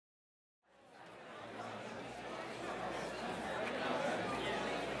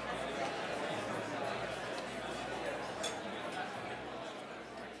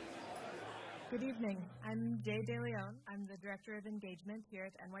Good evening. I'm Jay DeLeon. I'm the Director of Engagement here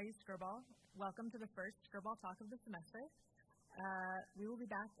at NYU Skirball. Welcome to the first Skirball Talk of the semester. We will be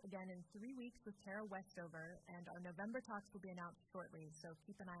back again in 3 weeks with Tara Westover, and our November talks will be announced shortly, so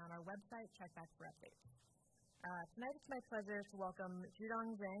keep an eye on our website, check back for updates. Tonight it's my pleasure to welcome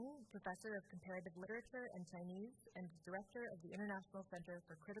Zhurong Zhang, Professor of Comparative Literature and Chinese and Director of the International Center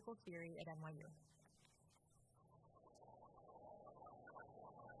for Critical Theory at NYU.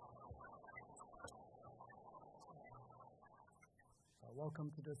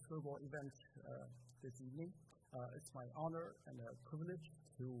 Welcome to this Skirball event this evening. It's my honor and a privilege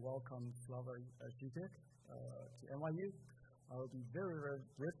to welcome Slavoj Žižek to NYU. I'll be very, very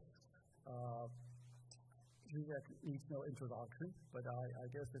brief. Žižek needs no introduction, but I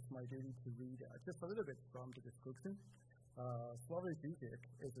guess it's my duty to read just a little bit from the description. Slavoj Žižek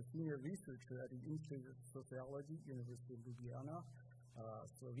is a senior researcher at the Institute of Sociology, University of Ljubljana,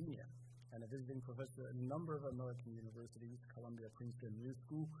 Slovenia, and a visiting professor at a number of American universities, Columbia, Princeton, New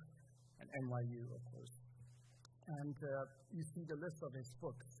School, and NYU, of course. And you see the list of his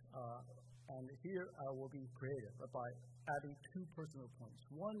books. And here I will be creative by adding two personal points.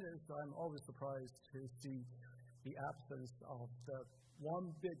 One is I'm always surprised to see the absence of the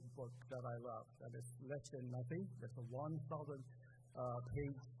one big book that I love, that is Less Than Nothing. That's a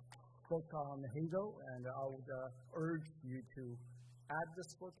 1,000-page book on Hegel, and I would urge you to add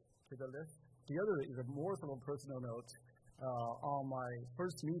this book to the list. The other is a more sort of personal note. On my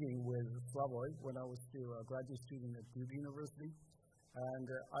first meeting with Slavoj, when I was still a graduate student at Duke University, and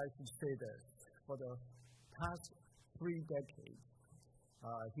I should say this, for the past 3 decades,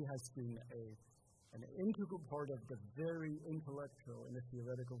 he has been an integral part of the very intellectual and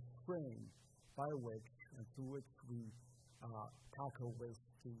theoretical frame by which and through which we tackle with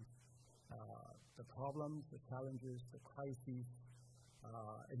the problems, the challenges, the crises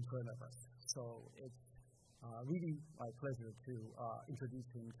in front of us. So it's really my pleasure to introduce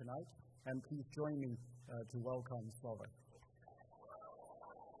him tonight, and please join me to welcome Slavoj.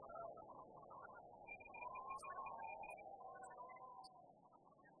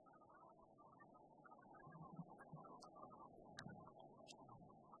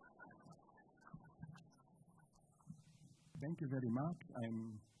 Thank you very much.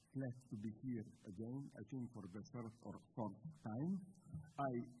 I'm glad to be here again, I think for the third or fourth time.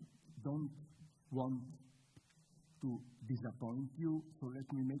 I don't want to disappoint you, so let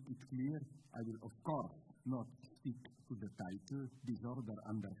me make it clear. I will, of course, not stick to the title, Disorder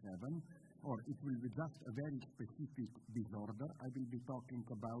Under Heaven, or it will be just a very specific disorder. I will be talking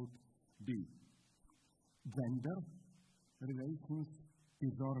about the gender relations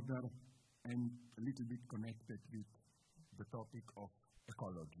disorder and a little bit connected with the topic of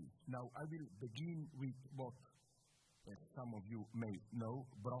ecology. Now, I will begin with what, as some of you may know,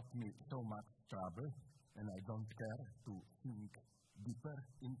 brought me so much trouble, and I don't care to think deeper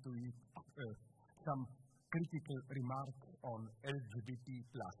into it, some critical remarks on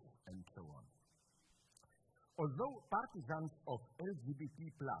LGBT+ and so on. Although partisans of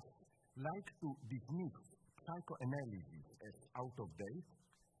LGBT+ like to dismiss psychoanalysis as out of date,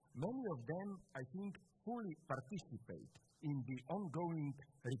 many of them, I think, fully participate in the ongoing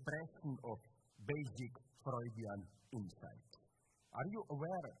repression of basic Freudian insight. Are you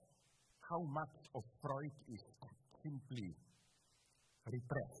aware how much of Freud is simply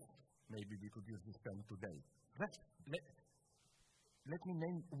repressed? Maybe we could use this term today. Let me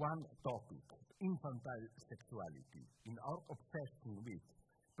name one topic, infantile sexuality. In our obsession with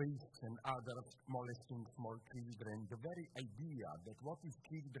priests and others molesting small children, the very idea that what is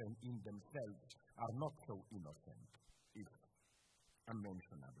children in themselves are not so innocent is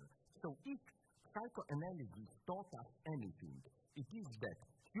unmentionable. So if psychoanalysis taught us anything, it is that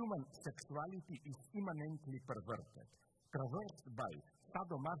human sexuality is immanently perverted, traversed by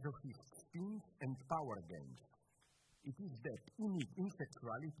sadomasochist spins and power games. It is that in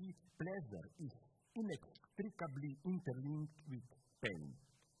sexuality, pleasure is inextricably interlinked with pain.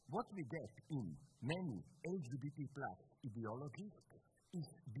 What we get in many LGBT+ ideologies is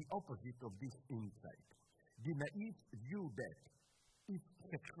the opposite of this insight. The naive view that if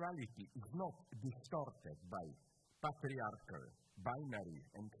sexuality is not distorted by patriarchal, binary,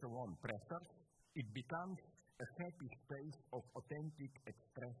 and so on pressures, it becomes a happy space of authentic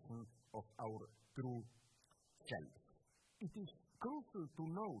expression of our true self. It is crucial to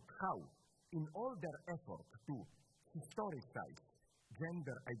note how, in all their effort to historicize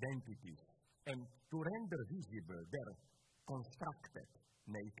gender identities and to render visible their constructed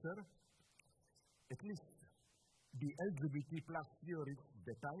nature, at least the LGBT+ theorists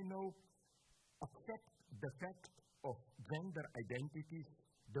that I know accept the fact of gender identities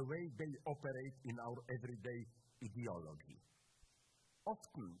the way they operate in our everyday ideology.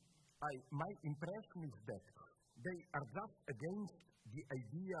 Often, my impression is that they are just against the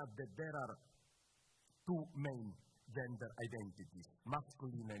idea that there are two main gender identities,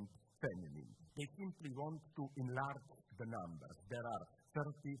 masculine and feminine. They simply want to enlarge the numbers. There are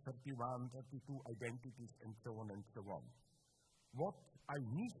 30, 31, 32 identities, and so on and so on. What I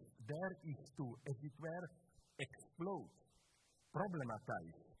miss there is to, as it were, explode,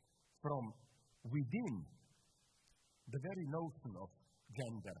 problematize from within the very notion of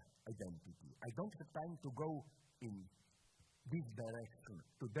gender identity. I don't have time to go in this direction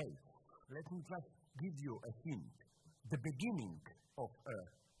today. Let me just give you a hint. The beginning of a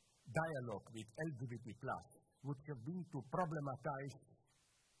dialogue with LGBT+ would have been to problematize,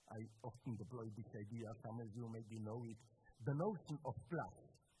 I often deploy this idea, some of you maybe know it, the notion of plus.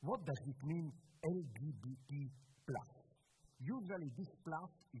 What does it mean, LGBT+? Usually this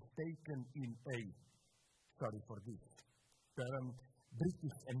plus is taken in a, sorry for this term,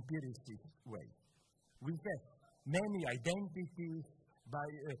 British empiricist way. We have many identities by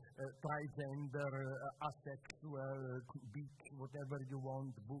transgender, asexual, beach, whatever you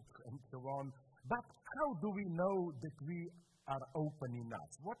want, book, and so on. But how do we know that we are open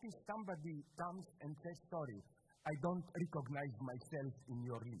enough? What if somebody comes and says, sorry, I don't recognize myself in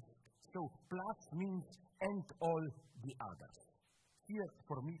your list? So plus means and all the others. Here,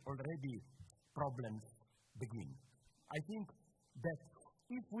 for me, already problems begin. I think that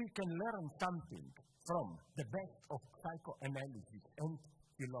if we can learn something from the best of psychoanalysis and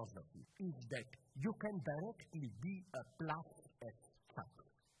philosophy, is that you can directly be a plus as such.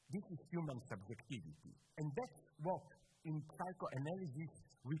 This is human subjectivity. And that's what in psychoanalysis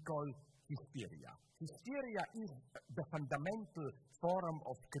we call hysteria. Hysteria is the fundamental form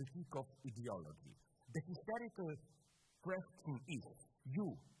of critique of ideology. The hysterical question is, you,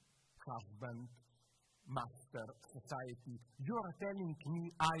 husband, master, society, you are telling me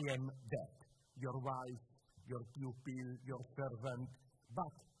I am that. Your wife, your pupil, your servant.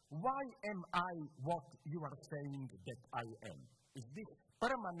 But why am I what you are saying that I am? Is this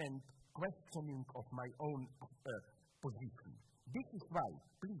permanent questioning of my own position? This is why,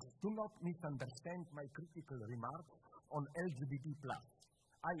 please do not misunderstand my critical remarks on LGBT+.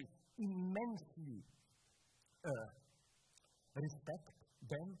 I immensely respect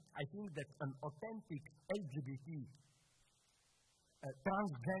them. I think that an authentic LGBT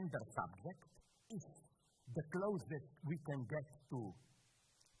transgender subject is the closest we can get to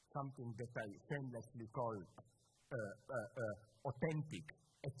something that I shamelessly call authentic,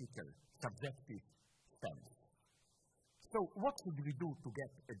 ethical, subjective stance. So what should we do to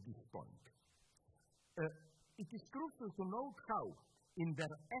get at this point? It is crucial to note how, in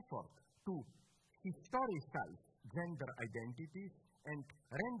their effort to historicize gender identities and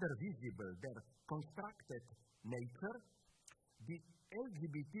render visible their constructed nature, the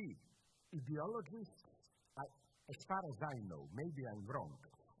LGBT ideologists, as far as I know, maybe I'm wrong,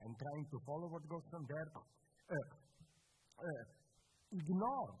 I'm trying to follow what goes on there,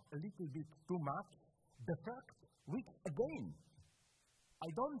 ignore a little bit too much the fact which, again, I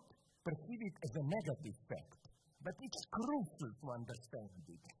don't perceive it as a negative fact, but it's crucial to understand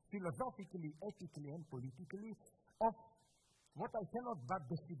it, philosophically, ethically, and politically, of what I cannot but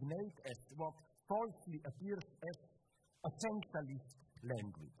designate as what falsely appears as essentialist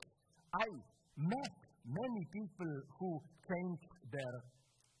language. I met many people who changed their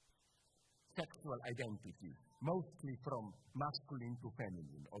sexual identity, mostly from masculine to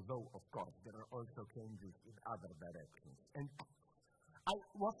feminine, although, of course, there are also changes in other directions. And I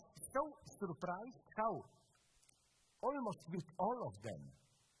was so surprised how, almost with all of them,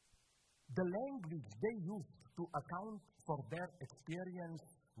 the language they used to account for their experience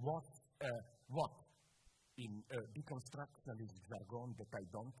was what, in deconstructionist jargon that I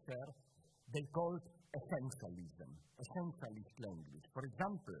don't share, they called essentialism, essentialist language. For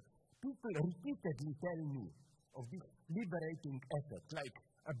example, people repeatedly tell me of this liberating effect, like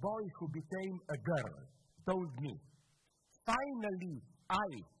a boy who became a girl told me, finally I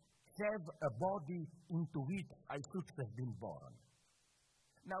have a body into which I should have been born.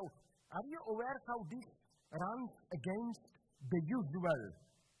 Now, are you aware how this runs against the usual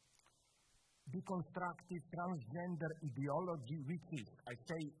deconstructive transgender ideology, which is, I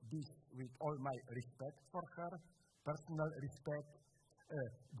say this with all my respect for her, personal respect,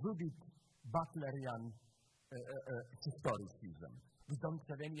 Judith Butlerian historicism. We don't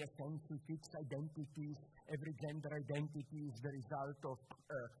have any essential fixed identities. Every gender identity is the result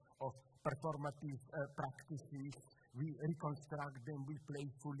of performative practices. We reconstruct them, we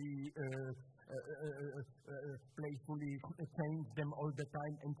playfully change them all the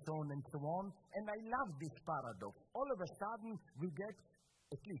time, and so on and so on. And I love this paradox. All of a sudden, we get,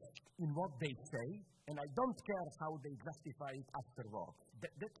 at least in what they say, and I don't care how they justify it afterwards.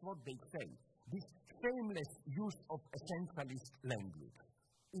 That's what they say. This shameless use of essentialist language.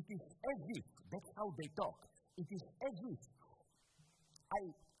 It is as if, that's how they talk, it is as if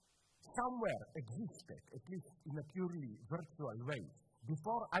I somewhere existed, at least in a purely virtual way,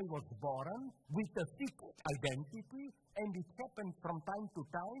 before I was born with a fixed identity, and it happened from time to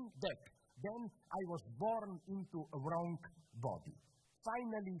time that then I was born into a wrong body.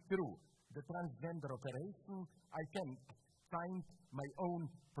 Finally, through the transgender operation, I can find my own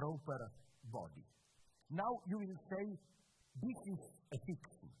proper body. Now you will say, this is a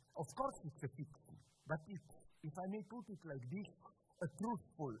fiction. Of course it's a fiction, but it's, if I may put it like this, a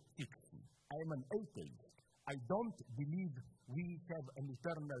truthful fiction. I am an atheist. I don't believe we have an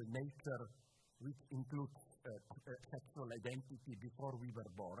eternal nature which includes sexual identity before we were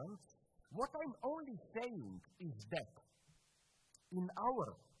born. What I'm only saying is that in our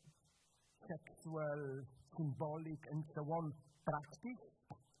sexual, symbolic, and so on practice,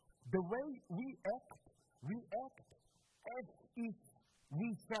 the way we act as if we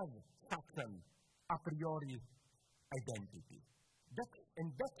have such an a priori identity. That's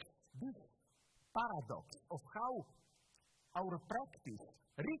this paradox of how our practice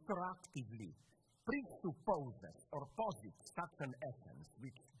retroactively presupposes or posits such an essence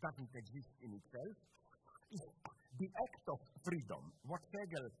which doesn't exist in itself is the act of freedom, what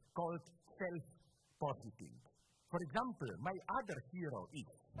Hegel called self-positing. For example, my other hero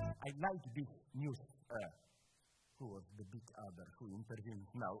is, I like this news, who was the big other who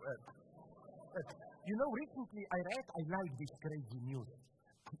intervenes now? Recently I read, I like this crazy news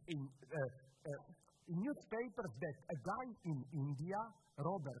in newspapers that a guy in India,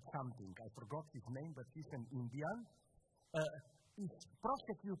 Robert something, I forgot his name, but he's an Indian, is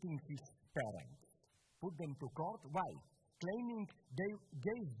prosecuting his parents, put them to court. Why? Claiming they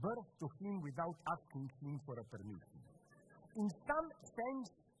gave birth to him without asking him for a permission. In some sense,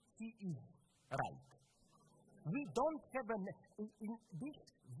 he is right. We don't have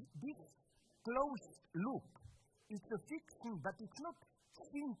this closed loop. It's a fiction, but it's not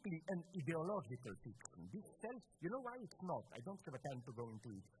simply an ideological fiction. This self, you know why it's not? I don't have time to go into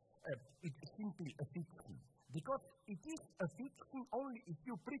it. It's simply a fiction. Because it is a fiction only if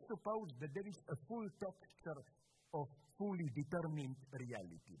you presuppose that there is a full texture of fully determined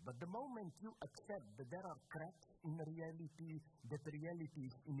reality. But the moment you accept that there are cracks in reality, that reality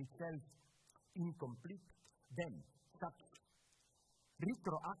is in itself incomplete, then such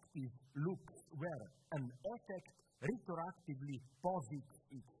retroactive loops where an effect retroactively posits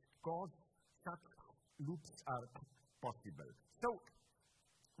its cause, such loops are possible. So,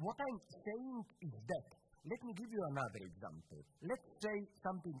 what I'm saying is that, let me give you another example. Let's say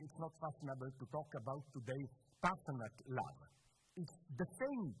something is not fashionable to talk about today, passionate love. It's the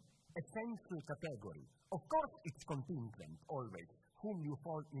same essential category. Of course it's contingent, always, whom you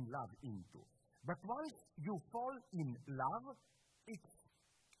fall in love into. But once you fall in love, it's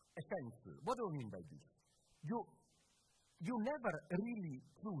essential. What do I mean by this? You never really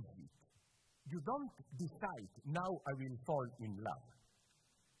choose it. You don't decide, now I will fall in love.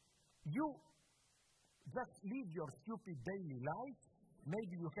 You just live your stupid daily life.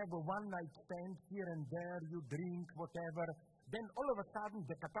 Maybe you have a one-night stand here and there, you drink, whatever. Then all of a sudden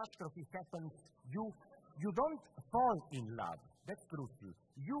the catastrophe happens. You don't fall in love. That's crucial.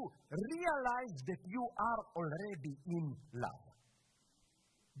 You realize that you are already in love.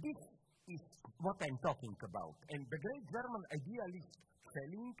 This is what I'm talking about. And the great German idealist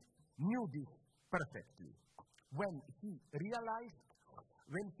Schelling knew this perfectly. When he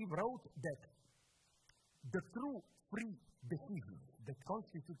wrote that the true free decisions that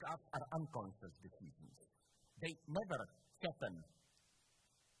constitute us are unconscious decisions. They never happen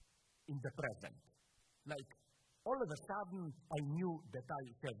in the present. Like, all of a sudden, I knew that I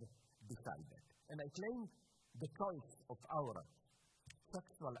had decided. And I claim the choice of our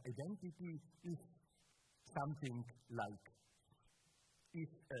sexual identity is something like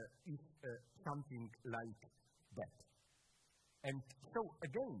that. And so,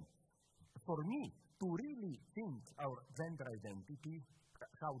 again, for me, to really think our gender identity,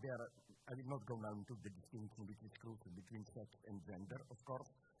 how they are, I will not go now into the distinction which is crucial between sex and gender, of course.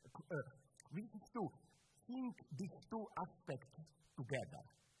 We have to think these two aspects together.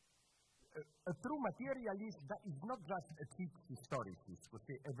 A true materialist is not just a cheap historicist who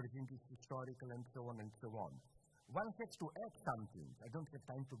say everything is historical and so on and so on. one has to add something. I don't have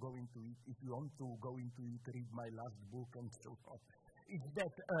time to go into it. If you want to go into it, read my last book and so on. It's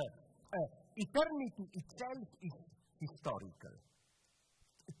that eternity itself is historical.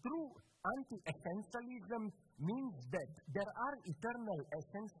 True anti-essentialism means that there are eternal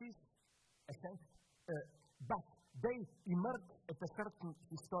essences, but they emerge at a certain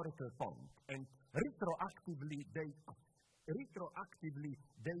historical point, and retroactively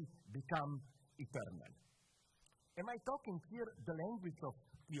they become eternal. Am I talking here the language of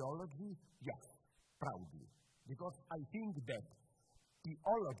theology? Yes, proudly, because I think that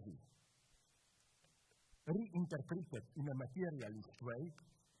theology, reinterpreted in a materialist way,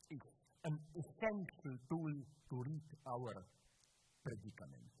 is an essential tool to read our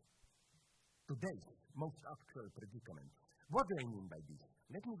predicament. Today's most actual predicament. What do I mean by this?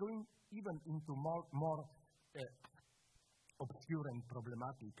 Let me go even into more obscure and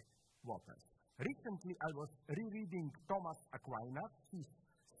problematic waters. Recently, I was rereading Thomas Aquinas, his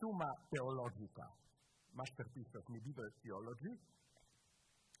Summa Theologica, masterpiece of medieval theology,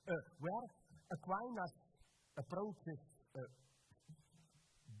 where Aquinas approaches a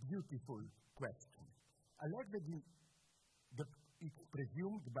beautiful question. I like that it's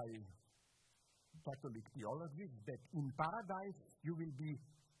presumed by Catholic theologies that in paradise you will be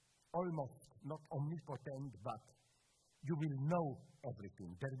almost not omnipotent, but you will know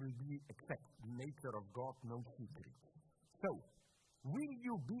everything. There will be, except the nature of God, no secrets. So, will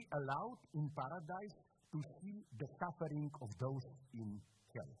you be allowed in paradise to see the suffering of those in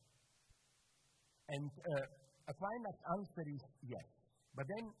hell? And Aquinas' answer is yes. But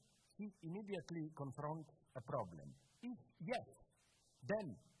then he immediately confronts a problem. If yes,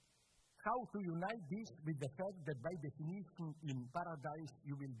 then how to unite this with the fact that by definition in paradise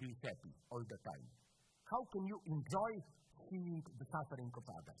you will be happy all the time? How can you enjoy seeing the suffering of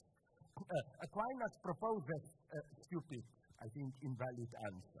others? Aquinas proposes a stupid, I think, invalid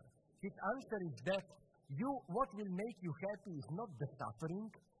answer. His answer is that what will make you happy is not the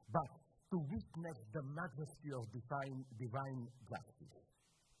suffering, but to witness the majesty of divine justice.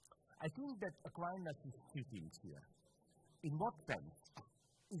 I think that Aquinas is cheating here. In what sense?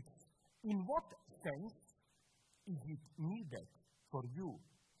 In what sense is it needed for you,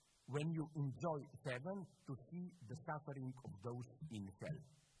 when you enjoy heaven, to see the suffering of those in hell?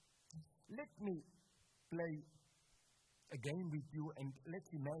 Let me play a game with you, and let's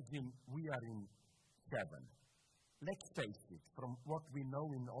imagine we are in heaven. Let's face it, from what we know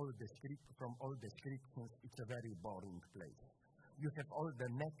from all descriptions, it's a very boring place. You have all the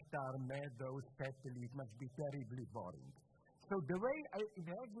nectar, meadows, petals, it must be terribly boring. So the way I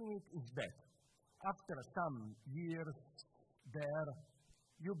imagine it is that after some years there,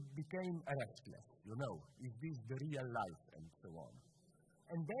 you became restless, is this the real life, and so on.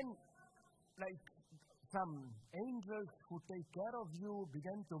 And then, like some angels who take care of you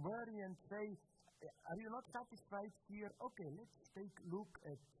began to worry and say, are you not satisfied here? Okay, let's take a look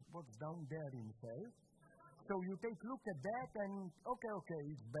at what's down there in hell. So you take a look at that and, okay,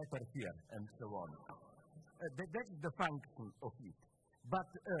 it's better here, and so on. That's the function of it. But,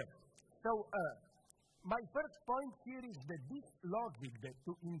 my first point here is that this logic that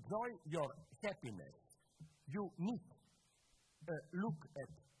to enjoy your happiness, you need look at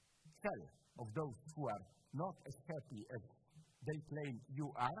hell of those who are not as happy as they claim you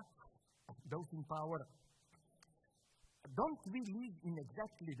are, those in power. Don't we live in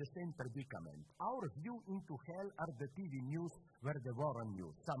exactly the same predicament? Our view into hell are the TV news where they warn you.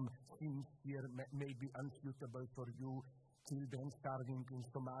 Some things here may be unsuitable for you. Children starving in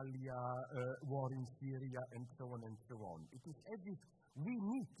Somalia, war in Syria, and so on and so on. It is as if we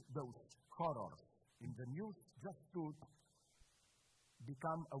need those horrors in the news just to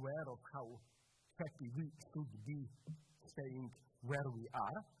become aware of how happy we should be staying where we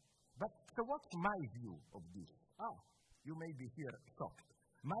are. But so what's my view of this? You may be here shocked.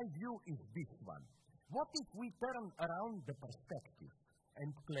 My view is this one. What if we turn around the perspective and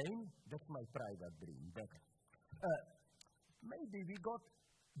claim, that's my private dream, that maybe we got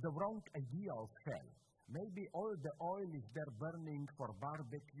the wrong idea of hell. Maybe all the oil is there burning for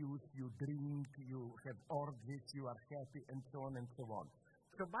barbecues, you drink, you have orgies, you are happy, and so on and so on.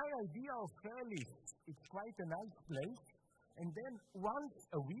 So my idea of hell is, it's quite a nice place, and then once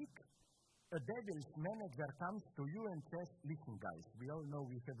a week, a devil's manager comes to you and says, listen guys, we all know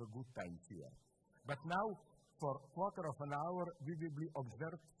we have a good time here. But now, for a quarter of an hour, we will be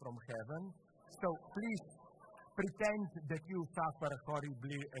observed from heaven. So please pretend that you suffer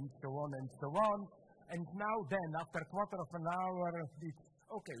horribly, and so on and so on. And now then, after a quarter of an hour, it's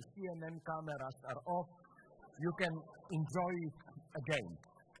okay, CNN cameras are off. You can enjoy it again.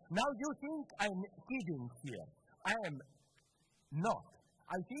 Now you think I'm kidding here. I am not.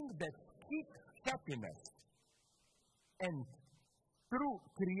 I think that peak happiness and true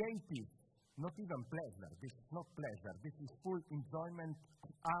creative, not even pleasure, this is not pleasure, this is full enjoyment,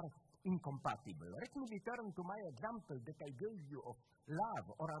 are incompatible. Let me return to my example that I gave you of love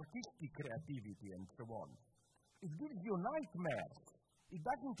or artistic creativity and so on. It gives you nightmares. It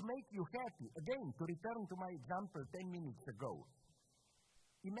doesn't make you happy. Again, to return to my example 10 minutes ago.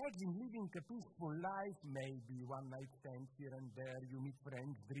 Imagine living a peaceful life, maybe one night stand here and there, you meet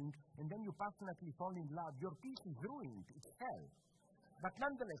friends, drink, and then you passionately fall in love. Your peace is ruined. It's hell. But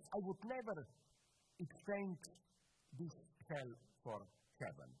nonetheless, I would never exchange this hell for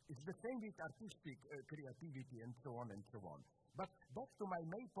heaven. It's the same with artistic creativity and so on and so on. But back to my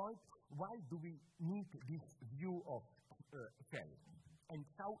main point, why do we need this view of hell and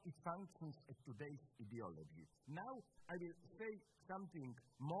how it functions as today's ideology? Now I will say something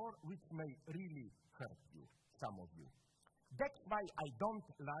more which may really hurt you, some of you. That's why I don't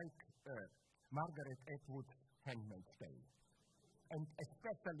like Margaret Atwood's Handmaid's Tale, and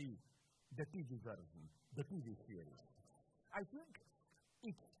especially the TV version, the TV series. I think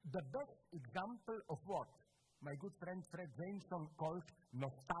it's the best example of what my good friend Fred Jameson called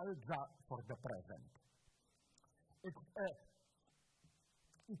nostalgia for the present. It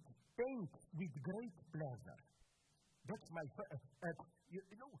paints with great pleasure. That's my,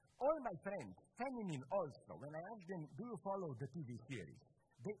 all my friends, feminine also, when I asked them, do you follow the TV series?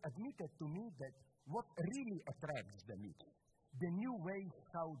 They admitted to me that what really attracts them is the new ways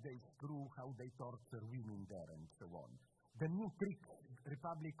how they screw, how they torture women there and so on. The new tricks,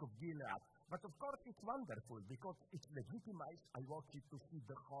 Republic of Gilead. But of course it's wonderful because it's legitimized. I watch it to see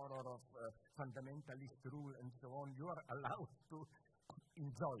the horror of fundamentalist rule and so on. You are allowed to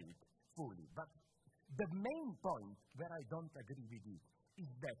enjoy it fully. But the main point where I don't agree with it is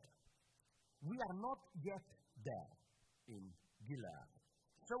that we are not yet there in Gilead.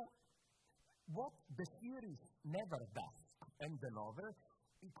 So what the series never does, and the novel,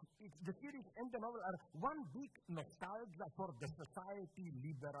 the series and the novel are one big nostalgia for the society,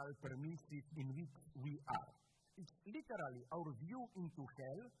 liberal, permissive, in which we are. It's literally our view into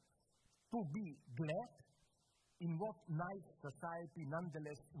hell to be glad in what nice society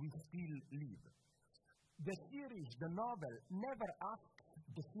nonetheless we still live. The series, the novel, never asks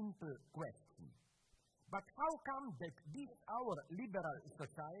the simple question. But how come that this our liberal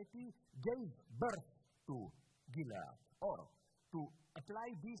society gave birth to Gilead? Or to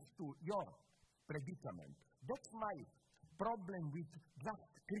apply this to your predicament. That's my problem with just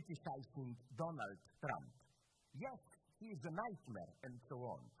criticizing Donald Trump. Yes, he is a nightmare and so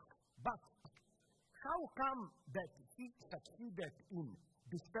on. But how come that he succeeded in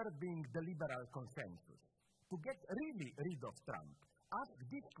disturbing the liberal consensus? To get really rid of Trump, ask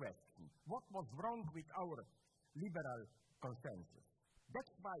this question: what was wrong with our liberal consensus?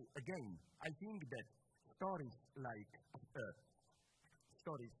 That's why, again, I think that stories like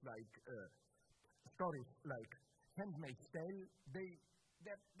Handmaid's Tale,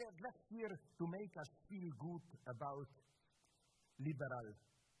 they're just here to make us feel good about liberal,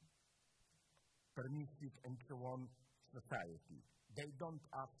 permissive, and so on society. They don't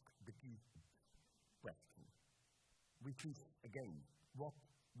ask the key question, which is, again, what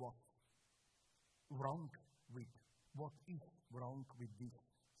was wrong with, what is wrong with these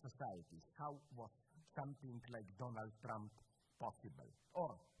societies? How was something like Donald Trump possible?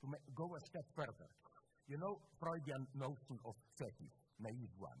 Or, to go a step further, you know Freudian notion of fetish,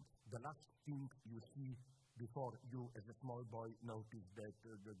 naive one. The last thing you see before you, as a small boy, notice that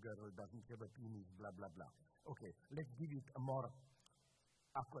the girl doesn't have a penis, blah, blah, blah. Okay, let's give it a more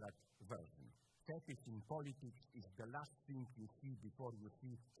accurate version. Fetish in politics is the last thing you see before you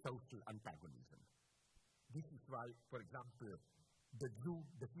see social antagonism. This is why, for example, the Jew,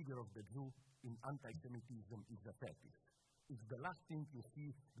 the figure of the Jew in anti-Semitism is a fetish. It's the last thing you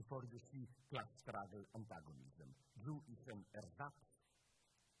see before you see class struggle antagonism. Jew is an ersatz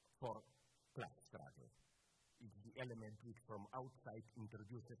for class struggle. It's the element which from outside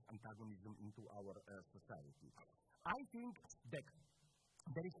introduces antagonism into our society. I think that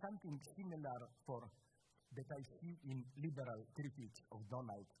there is something similar that I see in liberal critics of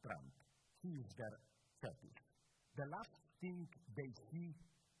Donald Trump. He is their fetish. The last thing they see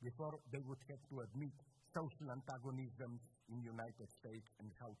before they would have to admit social antagonisms in the United States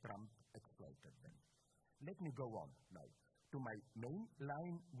and how Trump exploited them. Let me go on now to my main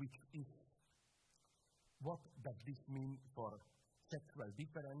line, which is what does this mean for sexual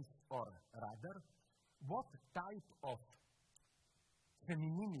difference, or rather, what type of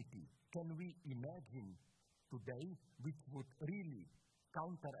femininity can we imagine today which would really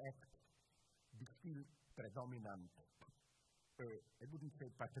counteract the still predominant, I wouldn't say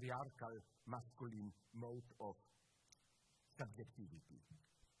patriarchal, masculine mode of subjectivity.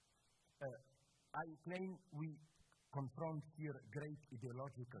 I claim we confront here great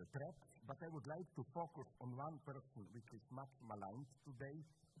ideological traps, but I would like to focus on one person which is much maligned today,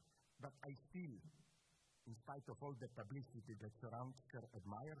 but I still, in spite of all the publicity that surrounds her,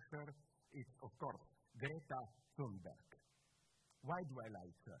 admire her. It's, of course, Greta Thunberg. Why do I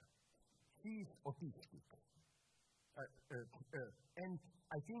like her? She is autistic. And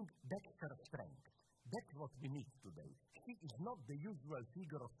I think that's her strength. That's what we need today. She is not the usual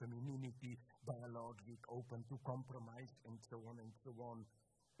figure of femininity, dialogic, open to compromise, and so on and so on.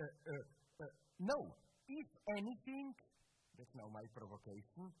 No. If anything, that's now my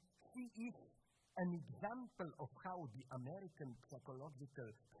provocation, she is an example of how the American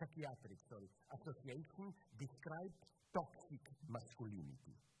Psychiatric Association described toxic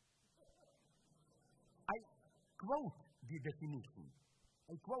masculinity. I quote the definition.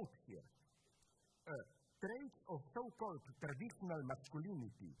 I quote here. Traits of so-called traditional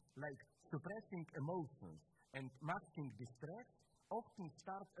masculinity, like suppressing emotions and masking distress, often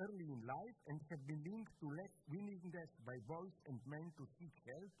start early in life and have been linked to less willingness by boys and men to seek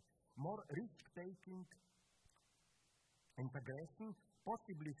help, more risk-taking and aggression,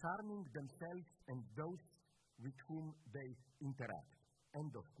 possibly harming themselves and those with whom they interact.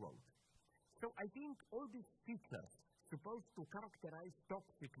 End of quote. So I think all these features supposed to characterize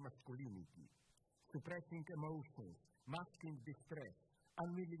toxic masculinity, suppressing emotions, masking distress,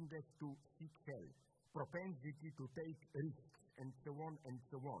 unwillingness to seek help, propensity to take risks, and so on and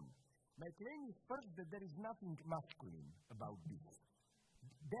so on. My claim is first that there is nothing masculine about this.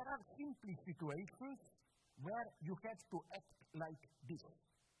 There are simply situations where you have to act like this.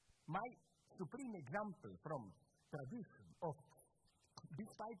 My supreme example from tradition of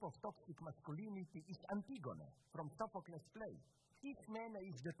this type of toxic masculinity is Antigone from Sophocles' play. Ismene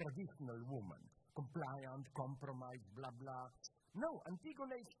is the traditional woman, compliant, compromised, blah, blah. No,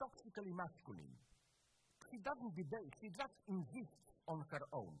 Antigone is toxically masculine. She doesn't debate, she just insists on her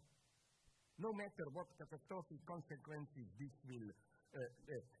own. No matter what catastrophic consequences this will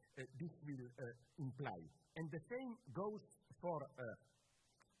imply. And the same goes for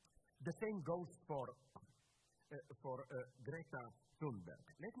Greta Thunberg.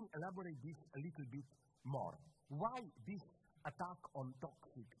 Let me elaborate this a little bit more. Why this attack on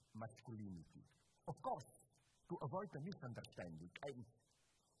toxic masculinity? Of course, to avoid a misunderstanding, I'm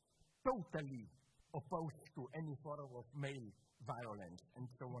totally opposed to any form of male violence and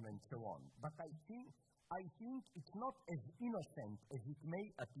so on and so on. But I think it's not as innocent as it may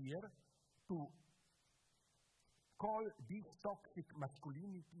appear to call this toxic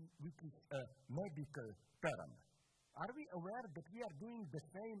masculinity, which is a medical term. Are we aware that we are doing the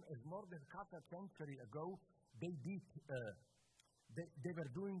same as more than half a century ago they did? They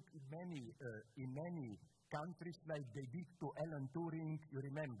were doing in many countries, like they did to Alan Turing. You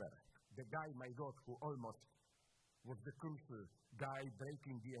remember the guy, my God, who almost was the crucial guy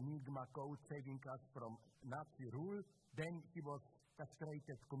breaking the Enigma code, saving us from Nazi rule. Then he was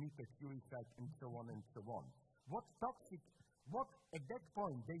castrated, committed suicide, and so on and so on. What at that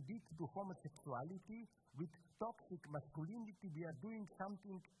point they did to homosexuality, with toxic masculinity, we are doing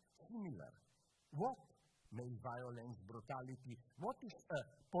something similar. What? Male violence, brutality. What is a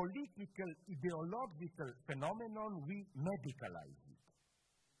political, ideological phenomenon? We medicalize it.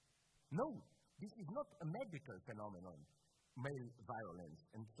 No, this is not a medical phenomenon, male violence,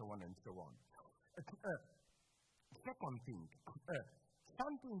 and so on and so on. Second thing,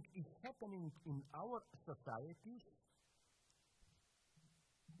 something is happening in our societies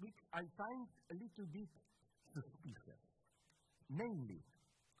which I find a little bit suspicious. Namely,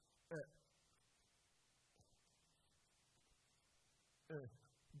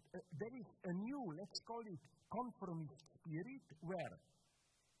 there is a new, let's call it, conformist spirit where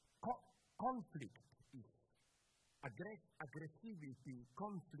conflict is aggressivity,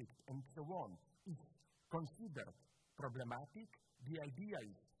 conflict, and so on is considered problematic. The idea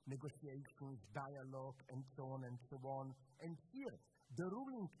is negotiations, dialogue, and so on and so on. And here, the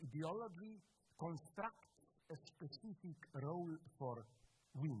ruling ideology constructs a specific role for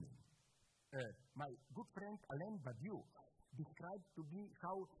women. My good friend Alain Badiou described to me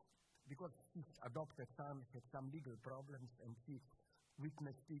how, because his adopted son had some legal problems and he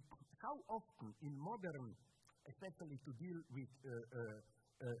witnessed it, how often in modern, especially to deal with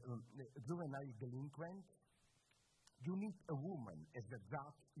juvenile delinquents, you need a woman as a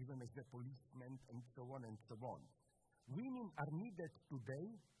judge, even as a policeman, and so on and so on. Women are needed today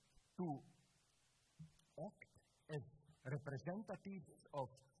to act as representatives of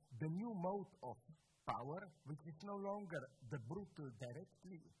the new mode of power, which is no longer the brutal,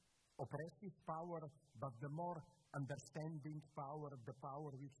 directly oppressive power, but the more understanding power, the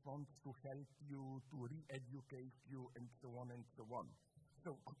power which wants to help you, to re-educate you, and so on and so on.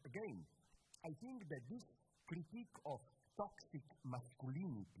 So again, I think that this critique of toxic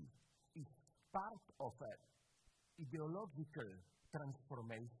masculinity is part of an ideological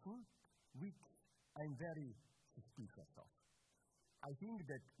transformation which I'm very suspicious of. I think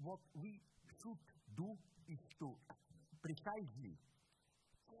that what we should do is to precisely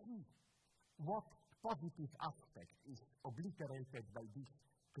see what positive aspect is obliterated by this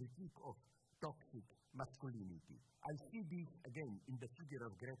critique of toxic masculinity. I see this again in the figure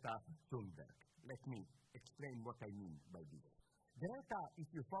of Greta Thunberg. Let me explain what I mean by this. Greta,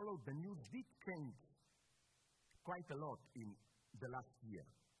 if you follow the news, did change quite a lot in the last year.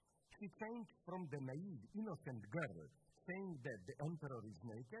 She changed from the naive, innocent girl saying that the emperor is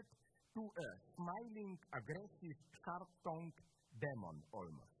naked to a smiling, aggressive, sharp-tongued demon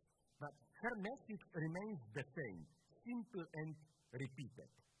almost. But her message remains the same, simple and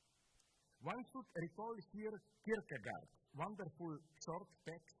repeated. One should recall here Kierkegaard's wonderful short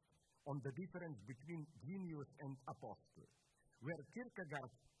text on the difference between genius and apostle, where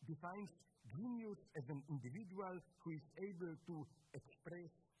Kierkegaard defines genius as an individual who is able to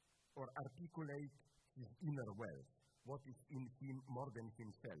express or articulate his inner wealth, what is in him more than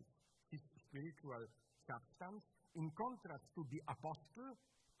himself, his spiritual substance, in contrast to the apostle,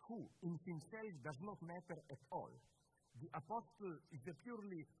 who in himself does not matter at all. The apostle is a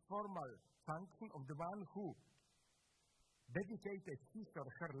purely formal function of the one who dedicated his or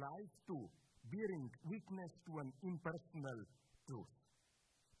her life to bearing witness to an impersonal truth.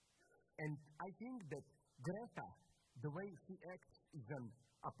 And I think that Greta, the way she acts, is an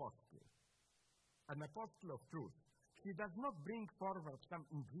apostle of truth. She does not bring forward some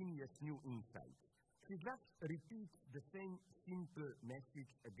ingenious new insight. She just repeats the same simple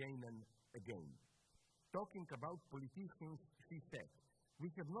message again and again. Talking about politicians, she said, "We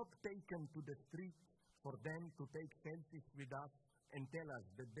have not taken to the streets for them to take selfies with us and tell us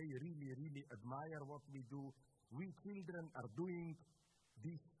that they really, really admire what we do. We children are doing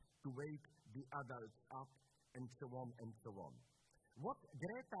this to wake the adults up," and so on and so on. What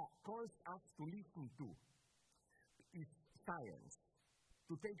Greta calls us to listen to is science,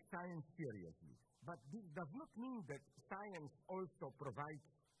 to take science seriously. But this does not mean that science also provides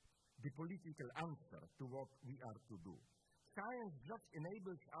the political answer to what we are to do. Science just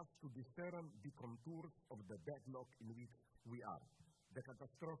enables us to discern the contours of the deadlock in which we are, the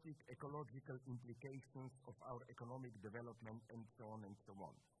catastrophic ecological implications of our economic development, and so on and so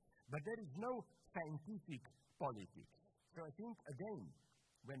on. But there is no scientific politics. So I think, again,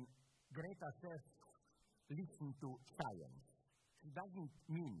 when Greta says, listen to science, she doesn't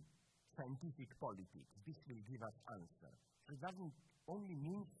mean scientific politics. This will give us answer. She doesn't only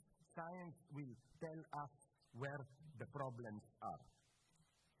mean science will tell us where the problems are.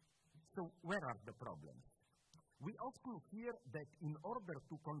 So where are the problems? We often hear that in order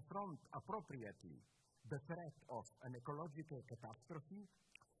to confront appropriately the threat of an ecological catastrophe,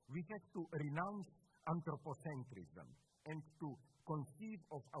 we have to renounce anthropocentrism and to conceive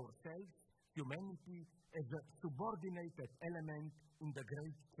of ourselves, humanity, as a subordinated element in the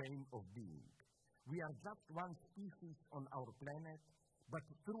great chain of being. We are just one species on our planet, but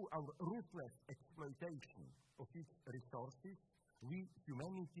through our ruthless exploitation of its resources, we,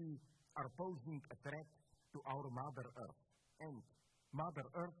 humanity, are posing a threat to our Mother Earth. And Mother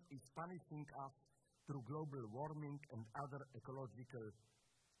Earth is punishing us through global warming and other ecological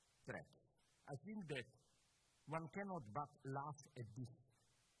threats. I think that one cannot but laugh at this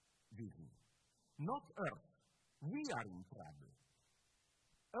vision. Not Earth. We are in trouble.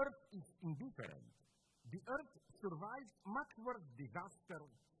 Earth is indifferent. The Earth survives much worse disaster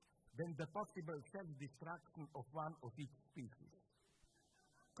than the possible self-destruction of one of its species.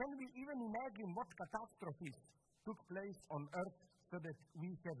 Can we even imagine what catastrophes took place on Earth so that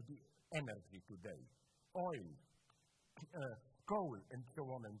we have the energy today? Oil, coal, and so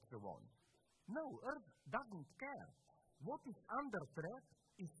on and so on. No, Earth doesn't care. What is under threat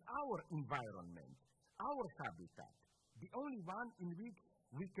is our environment, our habitat, the only one in which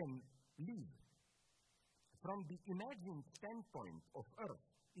we can live. From the imagined standpoint of Earth,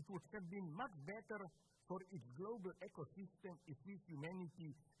 it would have been much better for its global ecosystem if we,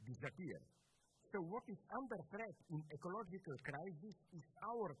 humanity, disappeared. So what is under threat in ecological crisis is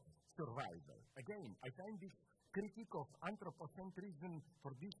our survival. Again, I find this critique of anthropocentrism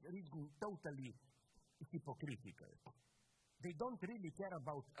for this reason totally hypocritical. They don't really care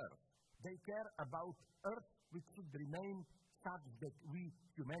about Earth. They care about Earth which should remain such that we,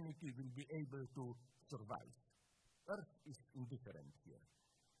 humanity, will be able to survive. Earth is indifferent here.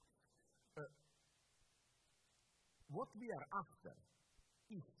 What we are after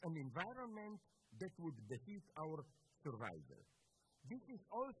is an environment that would defeat our survival. This is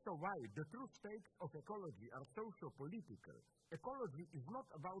also why the true stakes of ecology are socio-political. Ecology is not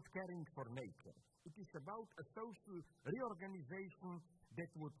about caring for nature. It is about a social reorganization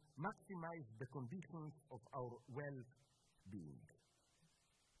that would maximize the conditions of our well-being.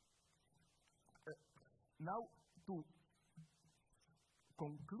 Now, to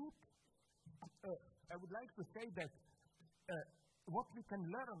conclude, I would like to say that what we can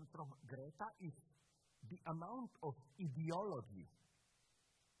learn from Greta is the amount of ideology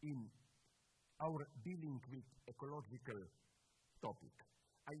in our dealing with ecological topic.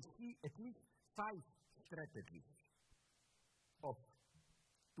 I see at least 5 strategies of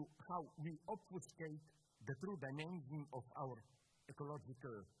how we obfuscate the true dimension of our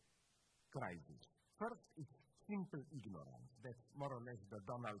ecological crisis. First, it's simple ignorance. That's more or less the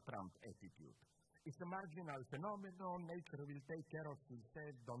Donald Trump attitude. It's a marginal phenomenon. Nature will take care of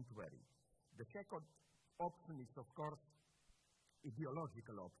itself. Don't worry. The second option is, of course,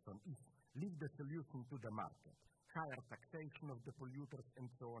 ideological option, is leave the solution to the market, higher taxation of the polluters, and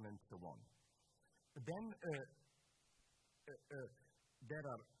so on and so on. Then there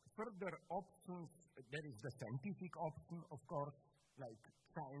are further options. There is the scientific option, of course, like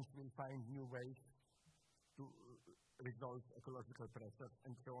science will find new ways to resolve ecological pressures,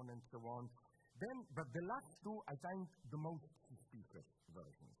 and so on and so on. Then, but the last two, I find the most suspicious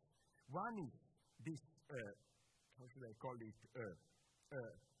versions. One is this, how should I call it,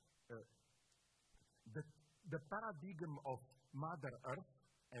 the paradigm of Mother Earth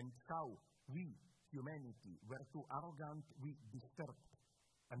and how we, humanity, were too arrogant, we disturbed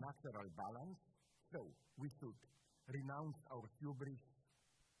a natural balance, so we should renounce our hubris,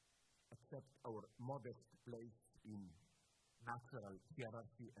 accept our modest place in natural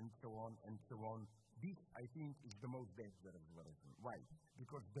hierarchy, and so on and so on. This, I think, is the most dangerous version. Why?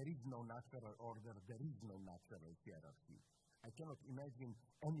 Because there is no natural order, there is no natural hierarchy. I cannot imagine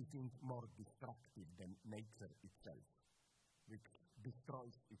anything more destructive than nature itself, which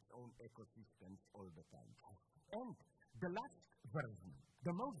destroys its own ecosystems all the time. And the last version,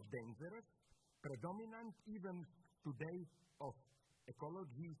 the most dangerous, predominant even today of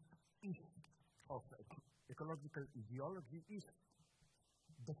ecology, of ecological ideology, is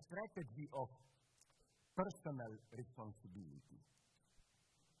the strategy of personal responsibility.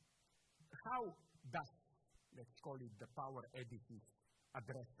 How does, let's call it the power edifice,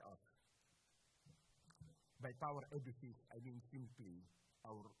 address us? By power edifice, I mean simply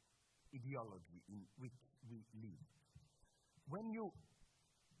our ideology in which we live. When you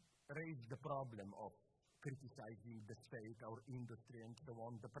raise the problem of criticizing the state, our industry, and so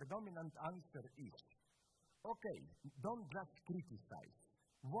on, the predominant answer is, okay, don't just criticize.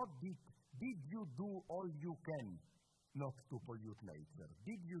 What did you do all you can not to pollute nature?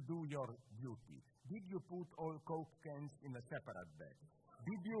 Did you do your duty? Did you put all Coke cans in a separate bag?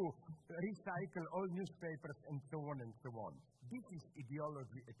 Did you recycle all newspapers, and so on and so on? This is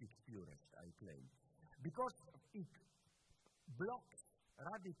ideology at its purest, I claim. Because it blocks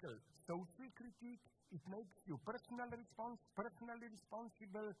radical social critique, it makes you personally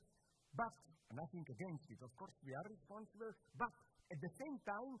responsible, but nothing against it. Of course, we are responsible, but at the same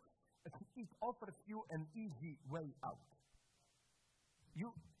time, it offers you an easy way out.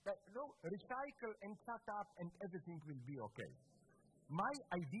 You recycle and shut up and everything will be okay. My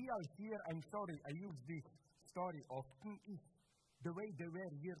ideal here, I'm sorry, I use this story often, is the way they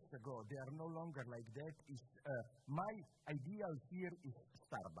were years ago. They are no longer like that. My ideal here is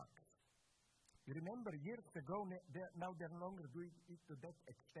Starbucks. You remember years ago, now they're no longer doing it to that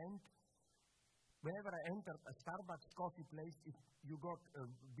extent. Whenever I entered a Starbucks coffee place, if you got a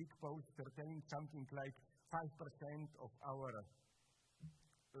big poster telling something like 5% of our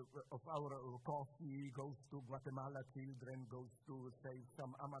coffee goes to Guatemala children, goes to, say,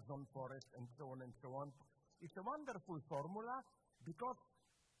 some Amazon forest, and so on and so on. It's a wonderful formula because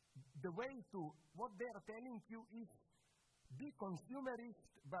the way to, what they are telling you is be consumerist,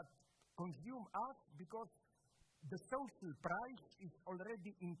 but consume us because the social price is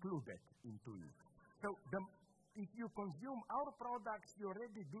already included into it. So if you consume our products, you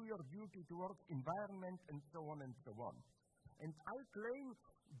already do your duty towards environment and so on and so on. And I claim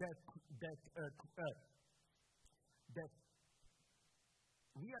that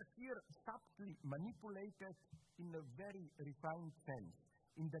we are here subtly manipulated in a very refined sense,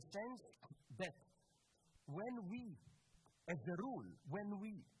 in the sense that when we, as a rule, when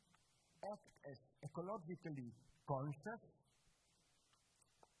we act as ecologically conscious,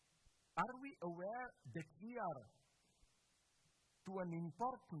 Are we aware that we are, to an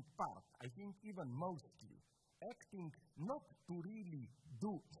important part, I think even mostly, acting not to really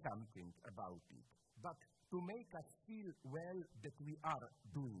do something about it, but to make us feel well that we are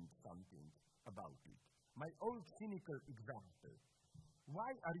doing something about it? My old cynical example.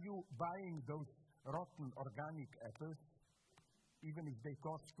 Why are you buying those rotten organic apples, even if they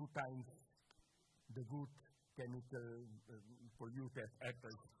cost 2 times the good chemical polluted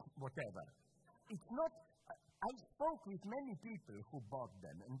apples, whatever? It's not. I spoke with many people who bought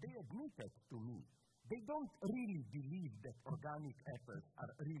them, and they admitted to me they don't really believe that organic apples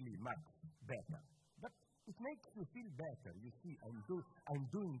are really much better. But it makes you feel better. You see, I'm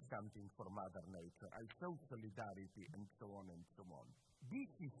doing something for Mother Nature. I show solidarity, and so on and so on. This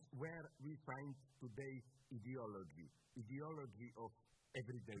is where we find today ideology of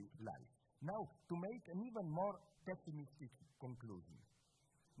everyday life. Now, to make an even more pessimistic conclusion.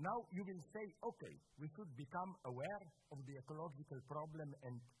 Now you will say, okay, we should become aware of the ecological problem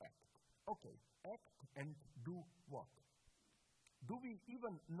and act. Okay, act and do what? Do we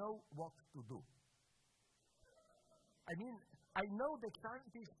even know what to do? I mean, I know that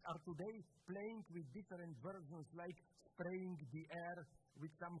scientists are today playing with different versions, like spraying the air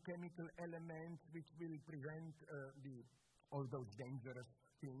with some chemical elements which will prevent all those dangerous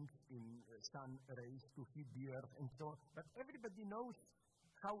things in sun rays to hit the earth and so on. But everybody knows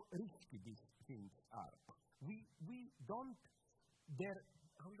how risky these things are. We don't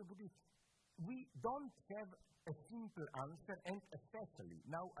have a simple answer, and especially,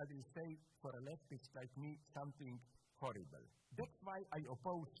 now I will say for a leftist like me, something horrible. That's why I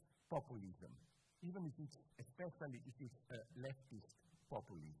oppose populism, especially if it's leftist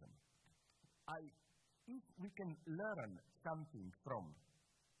populism. If we can learn something from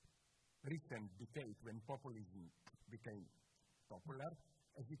recent decade when populism became popular,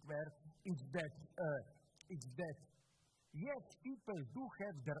 as it were, it's that yes, people do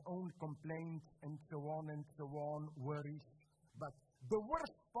have their own complaints and so on, worries, but the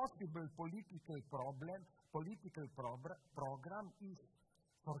worst possible political program is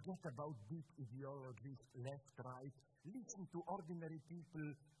forget about big ideologies, left, right, listen to ordinary people,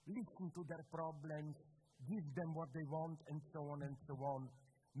 listen to their problems, give them what they want, and so on and so on.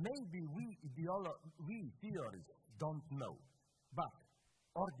 Maybe we theorists don't know, but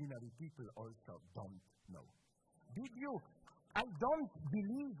ordinary people also don't know. I don't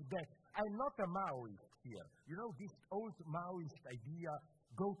believe that. I'm not a Maoist here. You know, this old Maoist idea,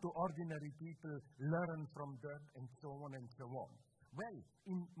 go to ordinary people, learn from them, and so on and so on. Well,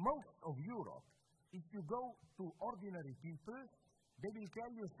 in most of Europe, if you go to ordinary people, they will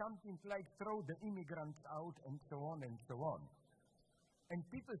tell you something like throw the immigrants out and so on and so on. And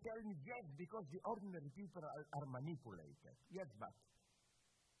people tell me, yes, because the ordinary people are manipulated. Yes, but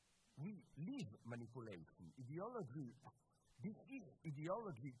we live manipulation. Ideology, this is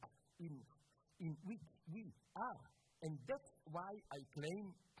ideology in which we are. And that's why I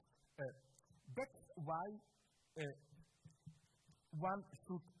claim, one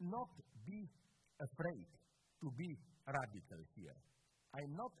should not be afraid to be radical here.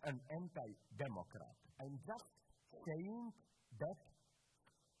 I'm not an anti-democrat. I'm just saying that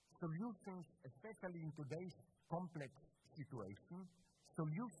solutions, especially in today's complex situation,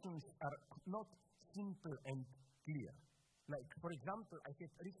 solutions are not simple and clear. Like, for example, I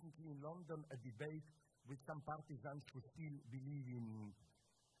had recently in London a debate with some partisans who still believe in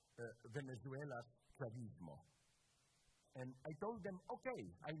Venezuela's Chavismo. And I told them, okay,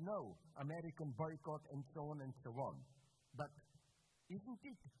 I know American boycott and so on, but isn't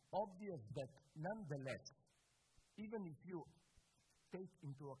it obvious that nonetheless, even if you take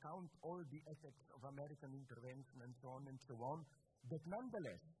into account all the effects of American intervention and so on, that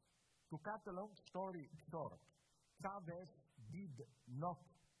nonetheless, to cut a long story short, Chavez did not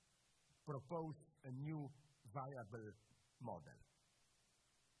propose a new viable model.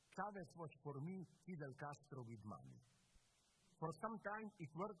 Chavez was, for me, Fidel Castro with money. For some time,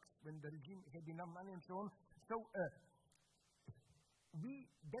 it worked when the regime had enough money and so on. So,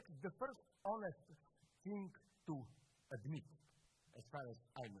 that's the first honest thing to admit, as far as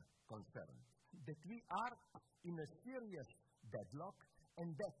I'm concerned, that we are in a serious deadlock,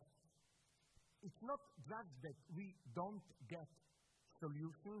 and that it's not just that we don't get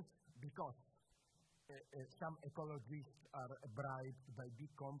solutions because some ecologists are bribed by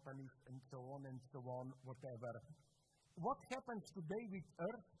big companies and so on, whatever. What happens today with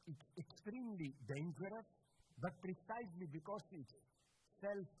Earth is extremely dangerous, but precisely because it's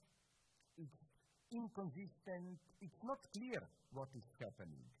inconsistent, it's not clear what is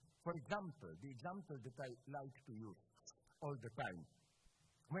happening. For example, the example that I like to use all the time,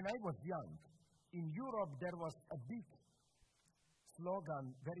 when I was young, in Europe there was a big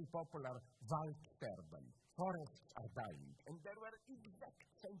slogan, very popular, Waldsterben, forests are dying. And there were exact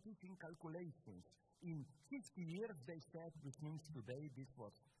scientific calculations. In 50 years, they said, which means today, this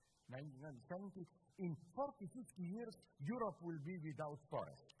was 1970, in 40, 50 years, Europe will be without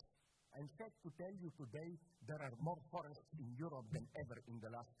forests. I'm sad to tell you today, there are more forests in Europe than ever in the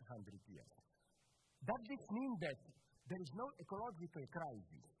last 100 years. Does this mean that there is no ecological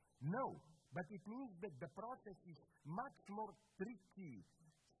crisis? No, but it means that the process is much more tricky,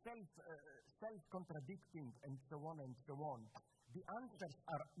 self-contradicting, and so on and so on. The answers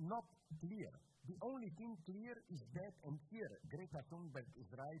are not clear. The only thing clear is that, and here Greta Thunberg is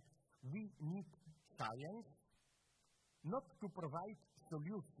right, we need science not to provide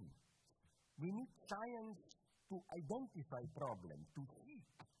solutions. We need science to identify problems, to see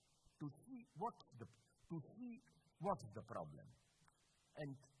what's the problem.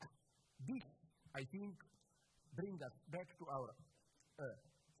 And this, I think, brings us back to our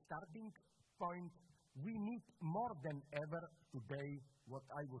starting point. We need more than ever today what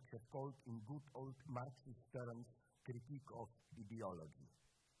I would have called in good old Marxist terms critique of ideology.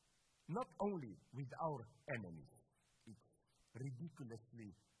 Not only with our enemies. It's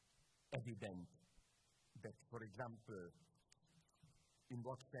ridiculously evident that, for example, in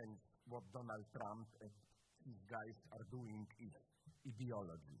what sense what Donald Trump and his guys are doing is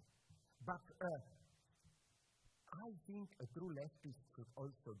ideology. But I think a true leftist should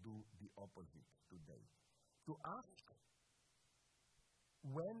also do the opposite today. To ask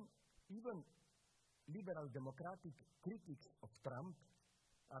when even liberal democratic critics of Trump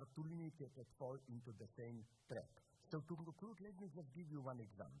are too limited and fall into the same trap. So to conclude, let me just give you one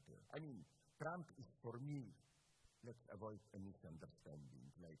example. I mean, Trump is for me, let's avoid a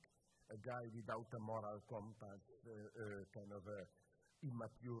misunderstanding, like a guy without a moral compass, kind of a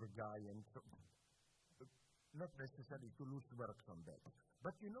immature guy, and so, not necessarily to lose works on that.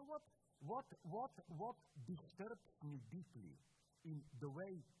 But you know what disturbs me deeply in the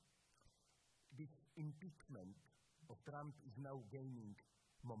way this impeachment of Trump is now gaining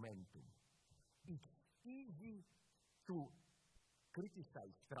momentum. It's easy to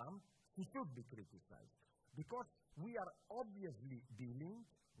criticize Trump. He should be criticized because we are obviously dealing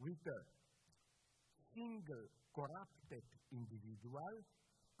with a single corrupted individual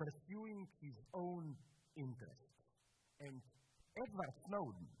pursuing his own interests. And Edward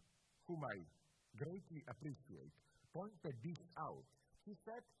Snowden, whom I greatly appreciate, pointed this out. He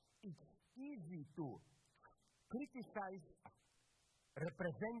said it's easy to criticize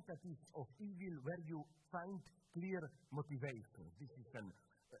representatives of evil where you find clear motivation. This is an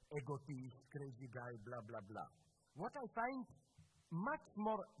egotist, crazy guy, blah, blah, blah. What I find much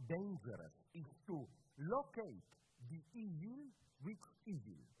more dangerous is to locate the evil with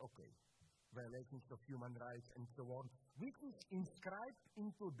evil, violations of human rights and so on, which is inscribed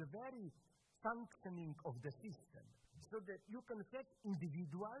into the very functioning of the system, so that you can have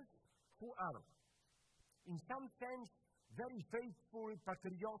individuals who are, in some sense, very faithful,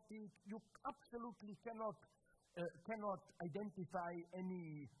 patriotic. You absolutely cannot identify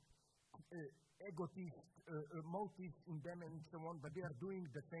any egotist motives in them and so on, but they are doing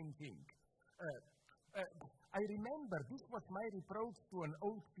the same thing. I remember this was my reproach to an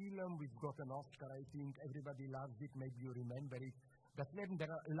old film which got an Oscar, I think. Everybody loves it, maybe you remember it. That name, The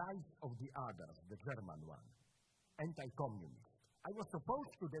Lives of the Others, the German one, anti-communist. I was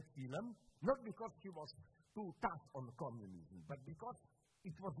opposed to that film, not because he was too tough on communism, but because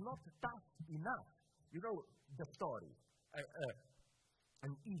it was not tough enough. You know the story.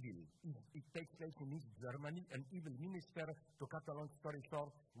 An evil, it takes place in East Germany, an evil minister, to cut a long story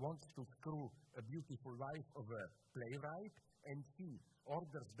short, wants to screw a beautiful wife of a playwright, and he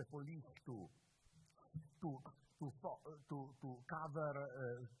orders the police to cover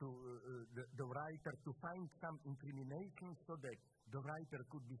the writer, to find some incrimination so that the writer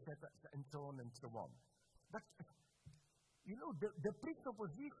could be set up, and so on and so on. But, you know, the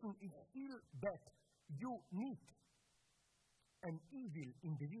presupposition is still that you need an evil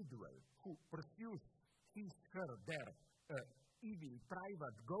individual who pursues their evil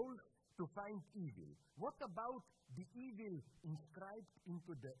private goals to find evil. What about the evil inscribed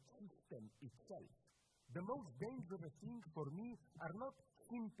into the system itself? The most dangerous thing for me are not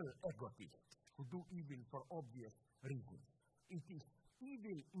simple egotists who do evil for obvious reasons. It is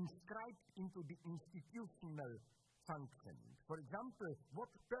evil inscribed into the institutional functioning. For example,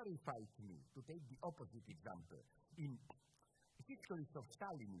 what terrifies me, to take the opposite example, in histories of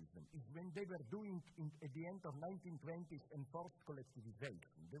Stalinism is when they were doing, at the end of 1920s, enforced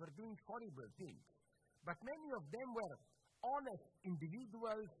collectivization. They were doing horrible things. But many of them were honest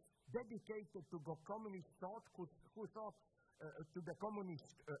individuals dedicated to the communist thought, who thought to the communist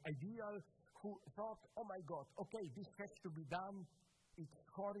ideal, who thought, oh my God, okay, this has to be done, it's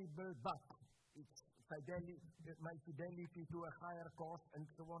horrible, but it's my fidelity to a higher cause, and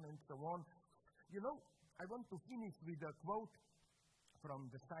so on and so on. You know, I want to finish with a quote from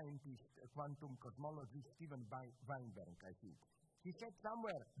the scientist, quantum cosmologist Steven Weinberg, I think. He said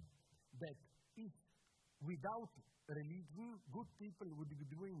somewhere that if without religion, good people would be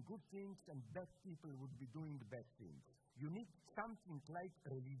doing good things and bad people would be doing bad things. You need something like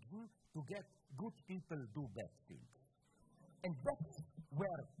religion to get good people do bad things. And that's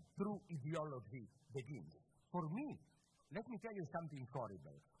where true ideology begins. For me, let me tell you something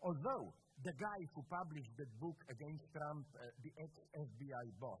horrible. Although the guy who published that book against Trump, the ex-FBI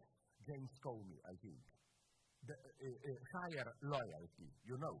boss, James Comey, I think, the higher loyalty,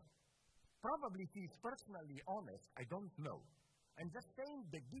 you know. Probably he is personally honest, I don't know. I'm just saying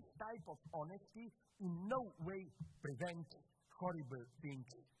that this type of honesty in no way prevents horrible things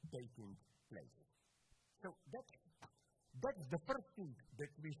taking place. So that's the first thing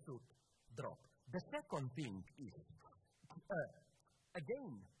that we should drop. The second thing is,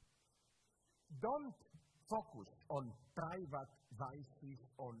 again, don't focus on private vices,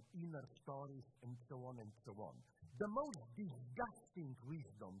 on inner stories, and so on and so on. The most disgusting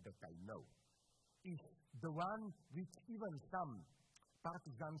wisdom that I know is the one which even some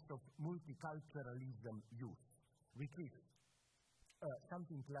partisans of multiculturalism use, which is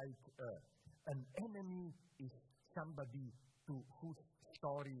something like an enemy is somebody to whose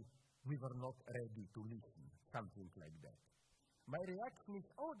story we were not ready to listen, something like that. My reaction is,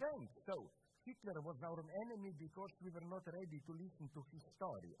 oh, thanks, so Hitler was our enemy because we were not ready to listen to his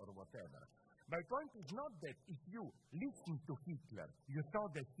story or whatever. My point is not that if you listen to Hitler, you saw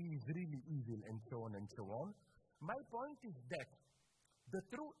that he is really evil and so on and so on. My point is that the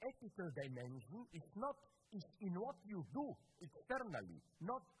true ethical dimension is in what you do externally,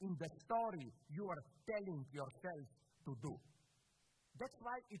 not in the story you are telling yourself to do. That's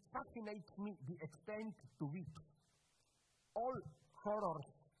why it fascinates me the extent to which all horrors,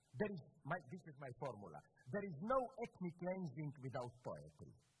 this is my formula, there is no ethnic cleansing without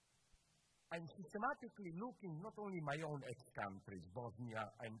poetry. I'm systematically looking not only my own ex-countries, Bosnia,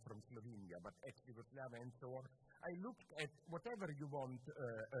 I'm from Slovenia, but ex-Yugoslavia and so on. I looked at whatever you want,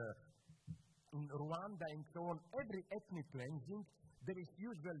 in Rwanda and so on, every ethnic cleansing, there is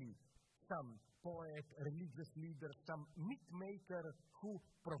usually some poet, religious leader, some myth maker who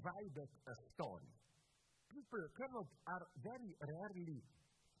provided a story. People are very rarely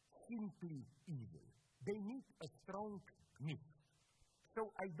simply evil. They need a strong myth.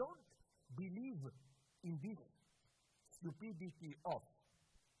 So I don't believe in this stupidity of,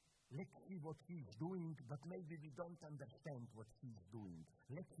 let's see what he's doing, but maybe we don't understand what he's doing.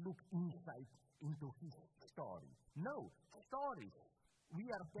 Let's look inside into his story. No, stories we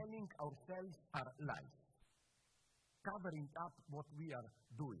are telling ourselves are lies, covering up what we are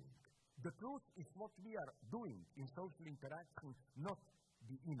doing. The truth is what we are doing in social interaction, not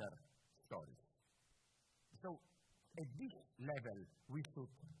the inner stories. So at this level, we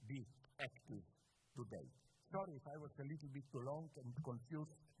should be active today. Sorry if I was a little bit too long and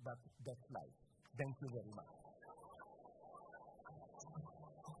confused, but that's life. Thank you very much.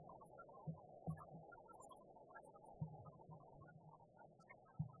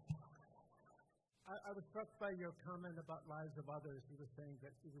 I was struck by your comment about lives of others. You were saying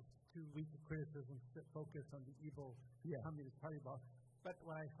that it was too weak a criticism to focus on the evil Communist Party boss. But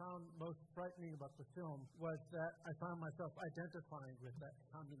what I found most frightening about the film was that I found myself identifying with that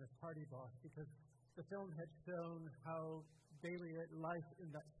Communist Party boss, because the film had shown how daily life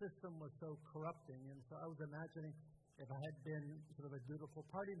in that system was so corrupting. And so I was imagining if I had been sort of a dutiful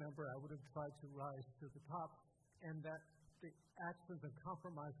party member, I would have tried to rise to the top, and that the actions and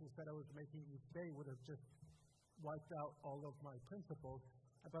compromises that I was making each day would have just wiped out all of my principles.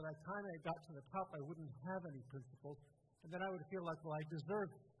 And by the time I got to the top, I wouldn't have any principles. And then I would feel like, well, I deserve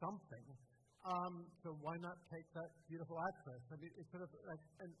something. So why not take that beautiful actress? I mean, it's sort of like,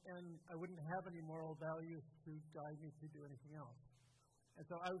 and I wouldn't have any moral values to guide me to do anything else. And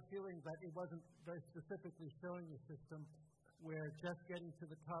so I was feeling that it wasn't very specifically showing a system where just getting to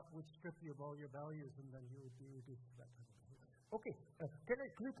the top would strip you of all your values, and then you would be reduced to that kind of behavior. Okay, can I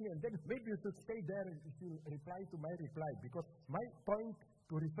quickly, and then maybe you should stay there and if you reply to my reply, because my point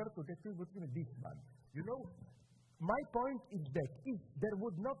to refer to that is this one. You know, my point is that if there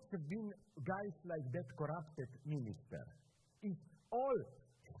would not have been guys like that corrupted minister, if all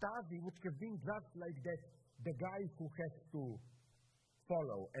Stasi would have been just like that, the guy who has to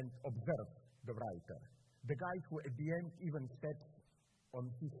follow and observe the writer, the guy who at the end even steps on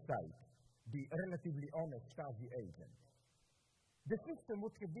his side, the relatively honest Stasi agent. The system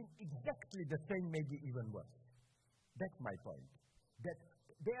would have been exactly the same, maybe even worse. That's my point. That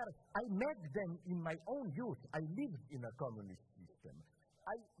I met them in my own youth. I lived in a communist system.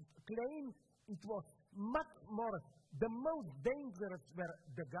 I claim it was much more, the most dangerous were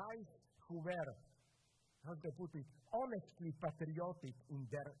the guys who were, how to put it, honestly patriotic in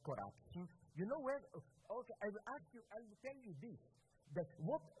their corruption. You know where, okay, I will tell you this, that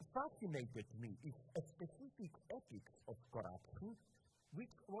what fascinated me is a specific ethics of corruption,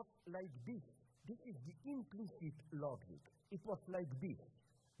 which was like this. This is the implicit logic. It was like this.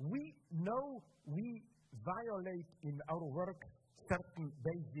 We know we violate in our work certain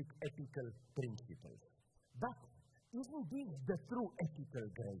basic ethical principles. But isn't this the true ethical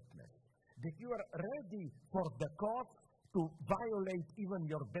greatness? That you are ready for the cause to violate even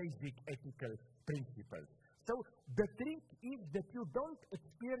your basic ethical principles. So the trick is that you don't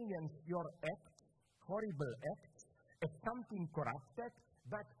experience your acts, horrible acts, as something corrupted,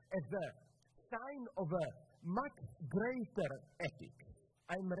 but as a sign of a much greater ethic.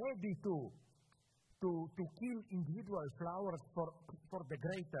 I'm ready to kill individual flowers for the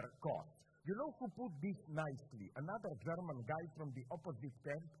greater cause. You know who put this nicely? Another German guy from the opposite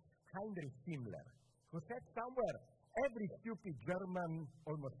camp, Heinrich Himmler, who said somewhere, every stupid German,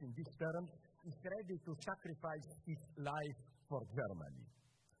 almost in these terms, is ready to sacrifice his life for Germany.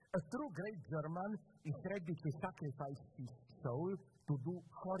 A true great German is ready to sacrifice his soul to do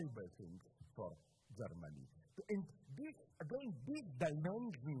horrible things for Germany. And this, again, this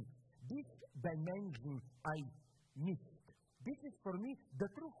dimension I missed. This is for me, the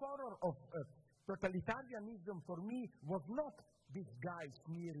true horror of totalitarianism for me was not this guy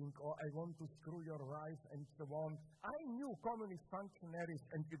sneering, or I want to screw your wife, and so on. I knew communist functionaries,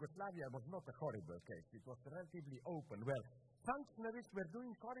 and Yugoslavia was not a horrible case. It was relatively open. Well, functionaries were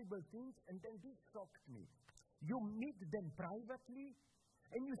doing horrible things, and then this shocked me. You meet them privately,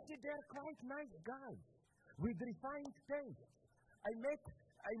 and you see they're quite nice guys with refined taste. I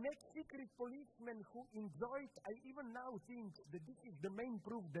met secret policemen who enjoyed, I even now think that this is the main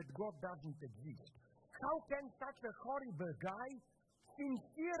proof that God doesn't exist. How can such a horrible guy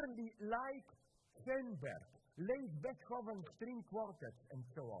sincerely like Schoenberg, play Beethoven string quartets and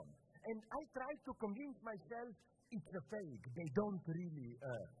so on? And I try to convince myself it's a fake. They don't really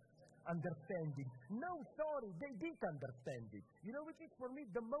understand it. No, sorry, they did understand it. You know, which is for me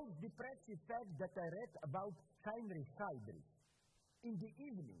the most depressive fact that I read about Heinrich Heydrich. In the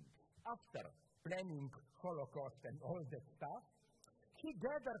evening, after planning Holocaust and all that stuff, he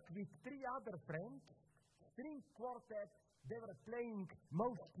gathered with 3 other friends, string quartet. They were playing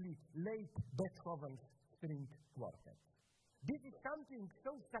mostly late Beethoven string quartet. This is something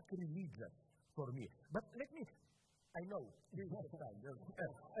so sacrilegious for me. But I know, this is the time. You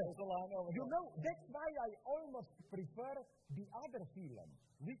know, that's why I almost prefer the other film,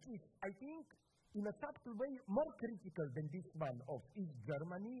 which is, I think, in a subtle way, more critical than this one of East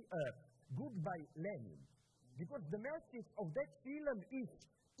Germany, Goodbye Lenin. Because the message of that film is,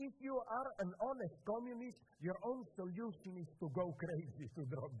 if you are an honest communist, your own solution is to go crazy, to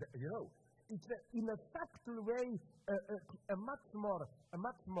drop the, you know. It's in a subtle way, a much more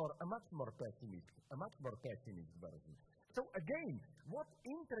pessimist version. So again, what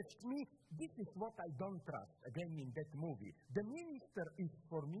interests me, this is what I don't trust, again, in that movie. The minister is,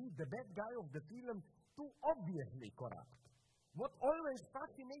 for me, the bad guy of the film, too obviously corrupt. What always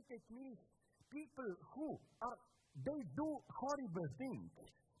fascinated me is people who they do horrible things.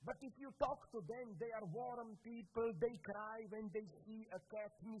 But if you talk to them, they are warm people, they cry when they see a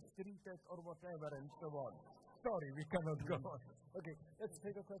cat mistreated or whatever, and so on. Sorry, we cannot go on. Okay, let's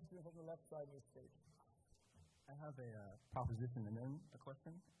take a question from the left side of the stage. I have a proposition and then a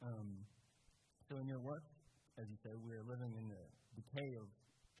question. So in your work, as you say, we are living in the decay of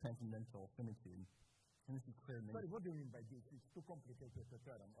transcendental finitude. And this is clear. Sorry, what do you mean by this? It's too complicated a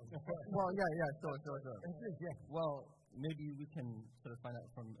term. Well, sure. Yeah. Well, maybe we can sort of find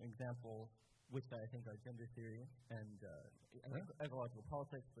out from examples which I think are gender theory and ecological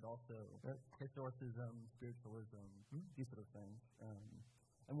politics, but also historicism, spiritualism, these sort of things.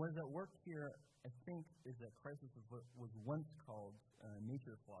 And what is at work here, I think, is a crisis of what was once called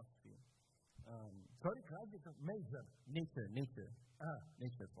nature philosophy. Sorry, major. Nature.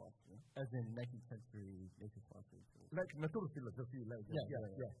 Nature philosophy. As in 19th century nature philosophy. Like naturphilosophy.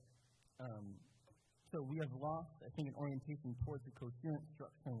 Yeah. So we have lost, I think, an orientation towards the coherent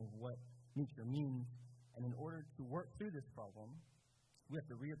structure of what nature means. And in order to work through this problem, we have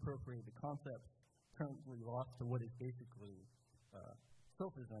to reappropriate the concepts currently lost to what is basically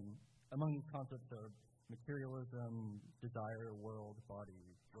sophism. Among these concepts are materialism, desire, world, body,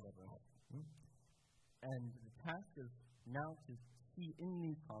 whatever. And the task is now to see in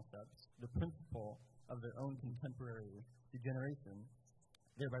these concepts the principle of their own contemporary degeneration,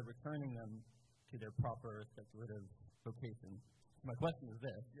 thereby returning them to their proper speculative vocation. So my question is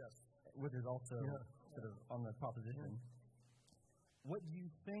this, which is also sort of on the proposition. What do you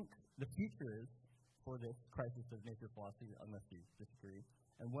think the future is for this crisis of nature philosophy, unless you disagree?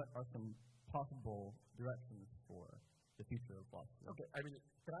 And what are some possible directions for the future of philosophy? Okay, I will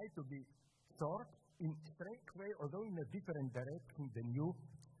try to be short in straight way, although in a different direction than you.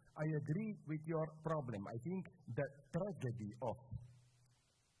 I agree with your problem. I think the tragedy of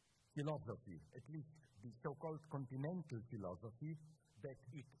philosophy, at least the so-called continental philosophy, that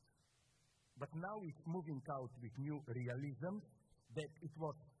but now it's moving out with new realisms, that it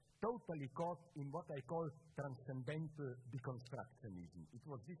was totally caught in what I call transcendental deconstructionism. It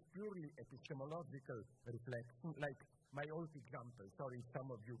was this purely epistemological reflection, like my old example, sorry, some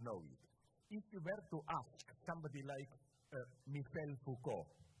of you know it. If you were to ask somebody like Michel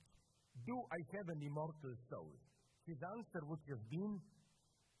Foucault, do I have an immortal soul? His answer would have been,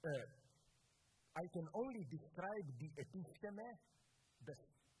 I can only describe the episteme,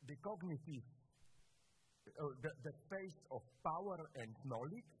 the cognitive, the space of power and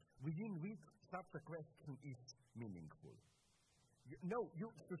knowledge within which such a question is meaningful. You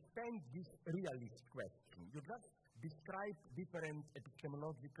suspend this realist question. You just describe different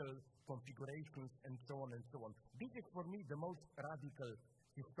epistemological configurations and so on and so on. This is for me the most radical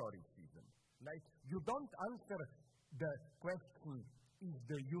historicism. Like, you don't answer the question, is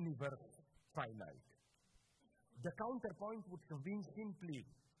the universe finite? The counterpoint would have been simply,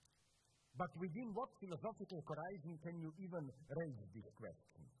 but within what philosophical horizon can you even raise this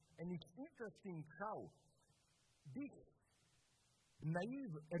question? And it's interesting how this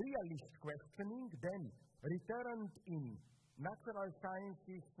naive realist questioning then returned in natural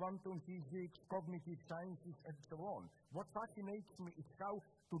sciences, quantum physics, cognitive sciences, and so on. What fascinates me is how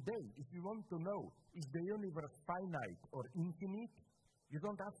today, if you want to know, is the universe finite or infinite, you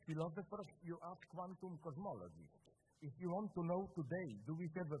don't ask philosophers, you ask quantum cosmologists. If you want to know today, do we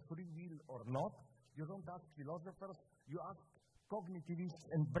have a free will or not, you don't ask philosophers, you ask cognitivists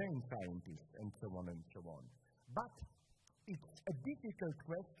and brain scientists, and so on and so on. But it's a difficult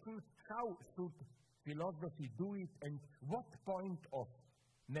question, how should philosophy do it, and what point of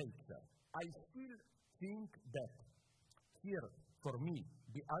nature? I still think that here, for me,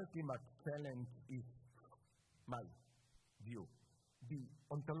 the ultimate challenge is my view, the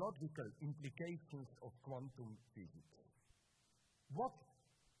ontological implications of quantum physics.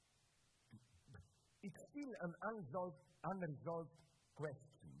 It's still an unresolved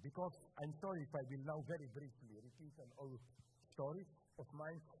question, because I'm sorry if I will now very briefly repeat an old story of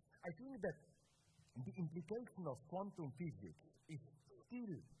mine. I think that the implication of quantum physics is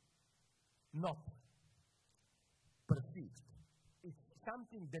still not perceived. It's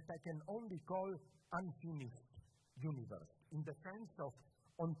something that I can only call unfinished universe, in the sense of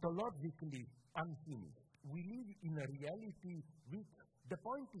ontologically unfinished. We live in a reality which the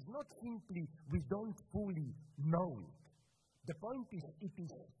point is not simply we don't fully know it. The point is it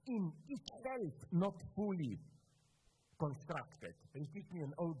is in itself not fully constructed. Repeat me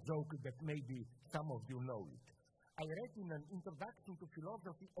an old joke that maybe some of you know it. I read in an introduction to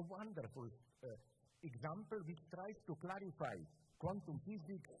philosophy a wonderful example which tries to clarify quantum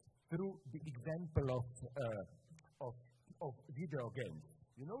physics through the example of video games.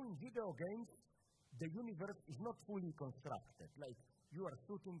 You know, in video games, the universe is not fully constructed. Like, you are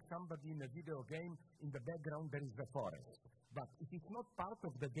shooting somebody in a video game, in the background there is the forest. But if it's not part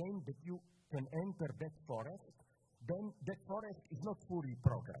of the game that you can enter that forest, then that forest is not fully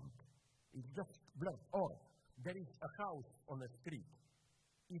programmed. It's just blood. Or there is a house on a street.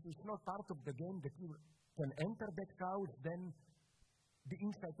 If it's not part of the game that you can enter that house, then the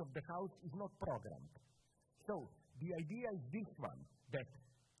inside of the house is not programmed. So the idea is this one, that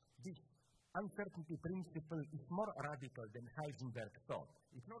this uncertainty principle is more radical than Heisenberg thought.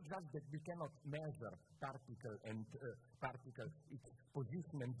 It's not just that we cannot measure particle its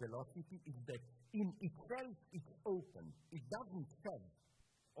position and velocity, it's that in itself it's open. It doesn't have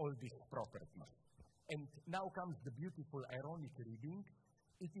all these properties. And now comes the beautiful ironic reading.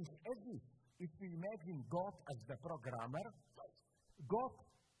 It is as if we imagine God as the programmer, God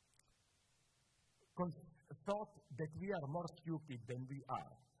thought that we are more stupid than we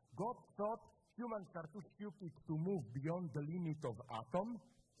are. God thought humans are too stupid to move beyond the limit of atom,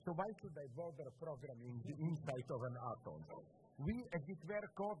 so why should I bother programming the inside of an atom? We, as it were,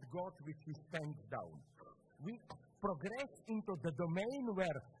 caught God with his pants down. progress into the domain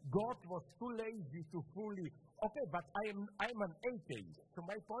where God was too lazy to fully, okay, but I'm an atheist. So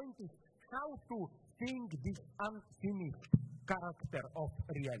my point is how to think this unfinished character of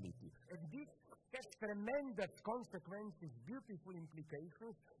reality. And this has tremendous consequences, beautiful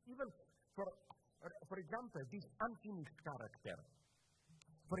implications, even for example, this unfinished character.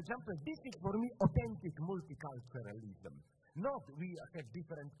 For example, this is for me authentic multiculturalism. Not we have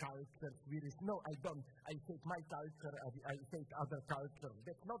different cultures, I take my culture, I take other cultures.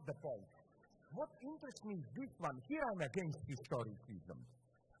 That's not the point. What interests me is this one. Here I'm against historicism.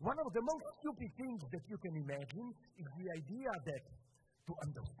 One of the most stupid things that you can imagine is the idea that to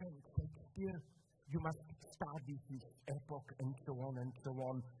understand Shakespeare, you must study his epoch and so on and so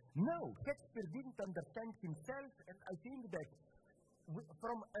on. No, Shakespeare didn't understand himself, and I think that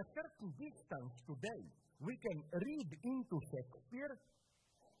from a certain distance today, we can read into Shakespeare.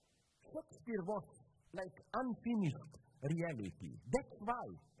 Shakespeare was like unfinished reality. That's why,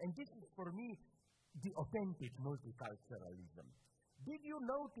 and this is for me the authentic multiculturalism. Did you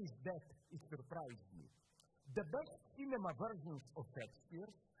notice that? It surprised me. The best cinema versions of Shakespeare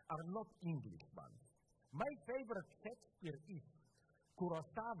are not English ones. My favorite Shakespeare is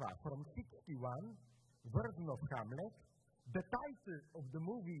Kurosawa from 61, version of Hamlet. The title of the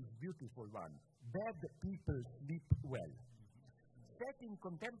movie is a beautiful one, Bad People Sleep Well. Set in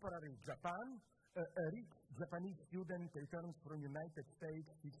contemporary Japan, a rich Japanese student returns from United States,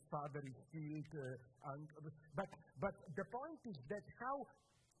 his father is killed, but the point is that how,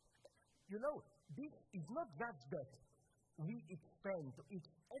 this is not just that we expand, it's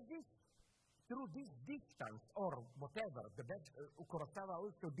as if through this distance or whatever, the best, Kurosawa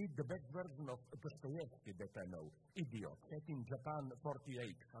also did the best version of Dostoevsky that I know, Idiot, set in Japan 48,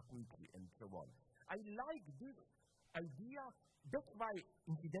 Hakuichi, and so on. I like this idea. That's why,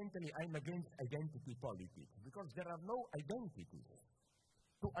 incidentally, I'm against identity politics, because there are no identities.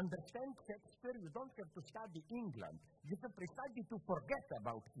 To understand Shakespeare, you don't have to study England. You have precisely to forget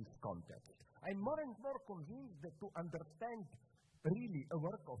about his context. I'm more and more convinced that to understand really a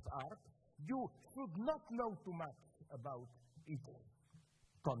work of art, you should not know too much about its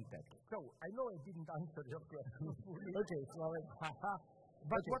context. So, I know I didn't answer your question fully. Okay, so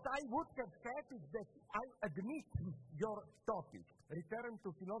but what I would have said is that I admit your topic. Return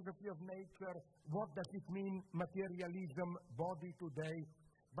to philosophy of nature, what does it mean, materialism, body today.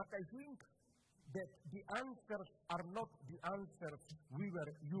 But I think that the answers are not the answers we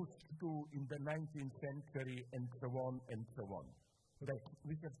were used to in the 19th century and so on and so on. That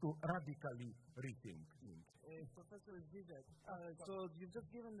we have to radically rethink things. Professor Zizek, so you've just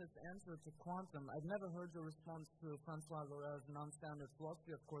given this answer to quantum. I've never heard your response to Francois Laurel's non-standard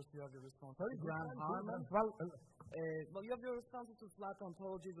philosophy. Of course, you have your response to Graham Harman. Well, you have your responses to flat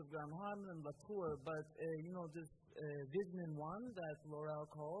ontologies of Graham Harman and Latour, but this vision in one that Laurel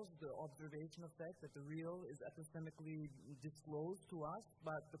calls the observation effect, that the real is epistemically disclosed to us,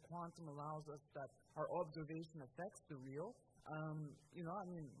 but the quantum allows us that our observation affects the real.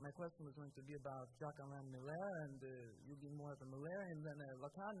 My question was going to be about Jacques-Alain Miller, and you being more of a Millerian than a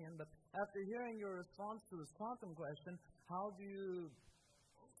Lacanian, but after hearing your response to this quantum question, how do you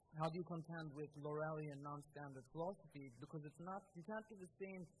contend with Laurelian non-standard philosophy? Because it's not, you can't give the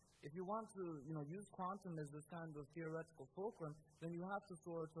same, if you want to, use quantum as this kind of theoretical fulcrum, then you have to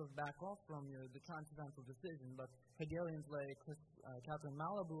sort of back off from the transcendental decision. But Hegelians like Catherine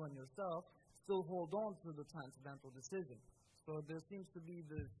Malibu and yourself still hold on to the transcendental decision. So there seems to be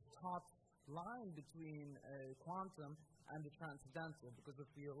this taut line between quantum and the transcendental, because if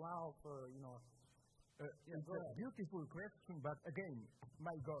we allow for, it's a beautiful question, but again,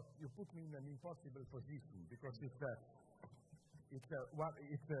 my God, you put me in an impossible position, because it's a 2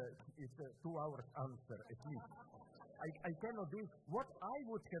 hours answer at least. I cannot do it. What I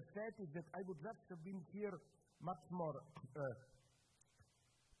would have said is that I would just have been here much more,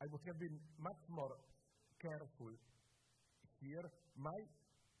 I would have been much more careful here. My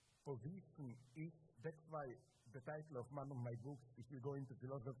position is, that's why the title of one of my books, if you go into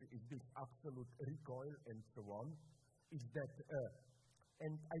philosophy, is this absolute recoil and so on, is that,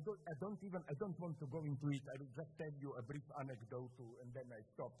 and I don't want to go into it. I will just tell you a brief anecdote and then I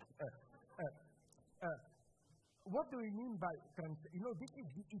stop. What do we mean by this is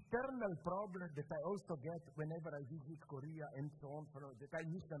the eternal problem that I also get whenever I visit Korea and so on, that I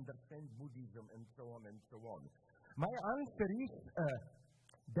misunderstand Buddhism and so on and so on. My answer is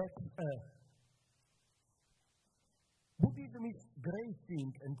that Buddhism is great thing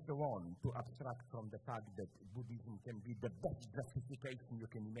and so on, to abstract from the fact that Buddhism can be the best justification you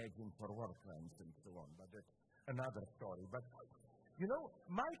can imagine for war crimes and so on, but that's another story. But,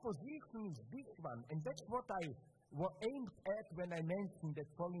 my position is this one, and that's what I were aimed at when I mentioned that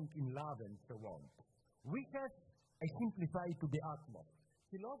falling in love and so on. We have, I simplify to the utmost,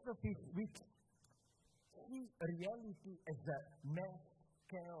 philosophies which see reality as a mess,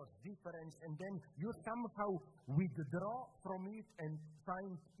 chaos, difference, and then you somehow withdraw from it and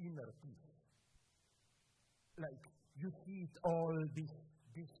find inner peace. Like you see it all, this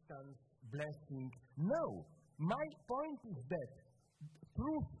distance, blessing. No, my point is that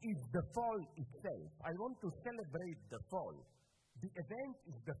truth is the fall itself. I want to celebrate the fall. The event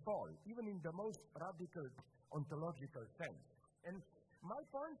is the fall, even in the most radical ontological sense. And my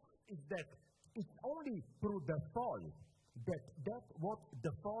point is that it's only through the fall that what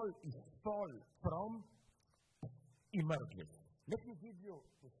the fall is fall from emerges. Let me give you,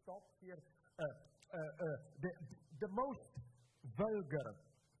 to stop here, the most vulgar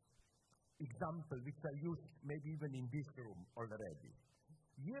example which I used maybe even in this room already.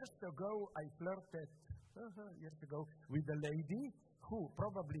 Years ago, I flirted with a lady who,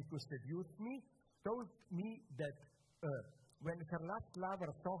 probably to seduce me, told me that when her last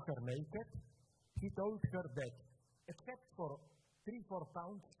lover saw her naked, he told her that except for 3-4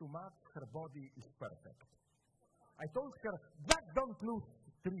 pounds too much, her body is perfect. I told her, just don't lose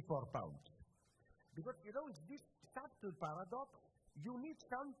 3-4 pounds. Because, it's this subtle paradox. You need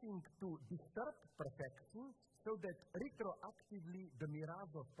something to disturb perfection so that retroactively the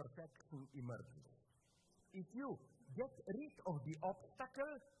mirage of perfection emerges. If you get rid of the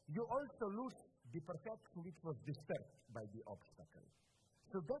obstacle, you also lose the perfection which was disturbed by the obstacle.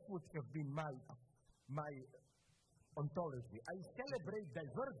 So that would have been my ontology. I celebrate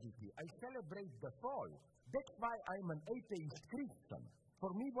diversity. I celebrate the fall. That's why I'm an atheist Christian.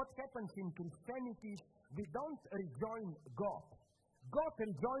 For me, what happens in Christianity is we don't rejoin God. God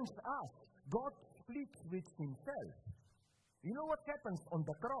rejoins us. God splits with himself. You know what happens on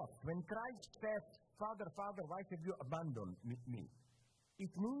the cross when Christ says, Father, Father, why have you abandoned me?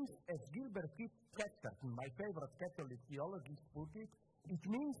 It means, as Gilbert Chesterton, my favorite Catholic theologist, put it, it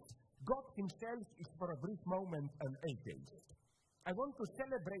means God himself is for a brief moment an atheist. I want to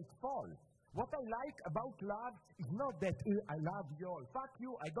celebrate fall. What I like about love is not that I love you all. Fuck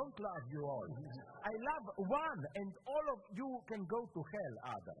you, I don't love you all. I love one, and all of you can go to hell,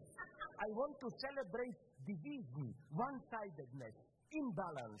 others. I want to celebrate division, one-sidedness,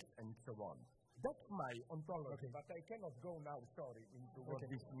 imbalance, and so on. That's my ontology, but I cannot go now, sorry, into what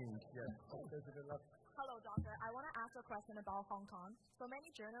this means. Yes. Hello, Doctor. I want to ask a question about Hong Kong. So many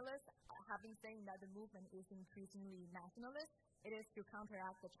journalists have been saying that the movement is increasingly nationalist. It is to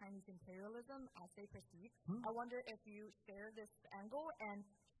counteract the Chinese imperialism as they perceive. I wonder if you share this angle, and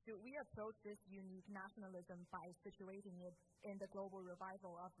should we approach this unique nationalism by situating it in the global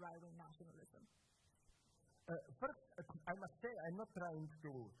revival of right-wing nationalism? First, I must say I'm not trying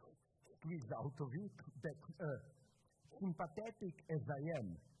to squeeze out of it that sympathetic as I am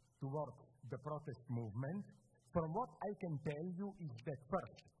towards the protest movement, from what I can tell you is that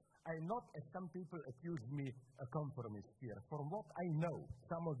first, I'm not, as some people accuse me, a conformist here. From what I know,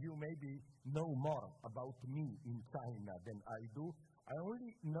 some of you maybe know more about me in China than I do. I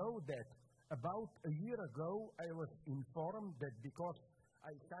only know that about a year ago, I was informed that because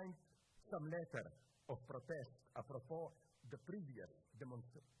I signed some letter of protest apropos the previous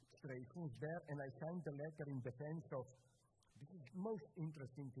demonstrations there, and I signed the letter in defense of this is the most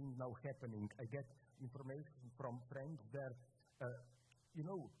interesting thing now happening. I get information from friends there.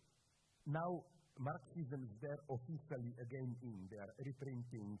 Now Marxism is there officially again in. They are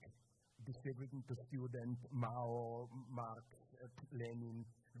reprinting, distributing to students, Mao, Marx, Lenin.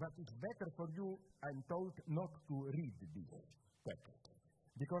 But it's better for you, I'm told, not to read this text.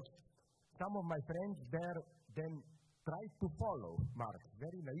 Because some of my friends there then tried to follow Marx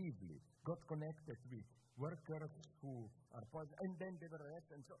very naively, got connected with workers who are poisoned, and then they were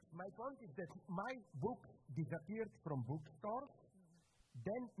arrested. And so my point is that my books disappeared from bookstores.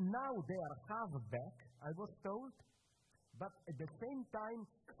 Then now they are half back, I was told, but at the same time,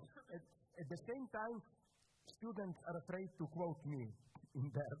 students are afraid to quote me in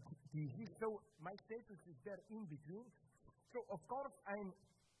their thesis. So my status is there in between. So of course I'm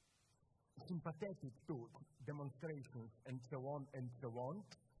sympathetic to demonstrations and so on and so on.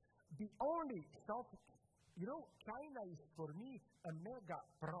 The only China is for me a mega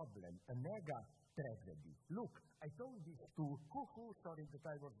problem, a mega tragedy. Look, I told this to sorry that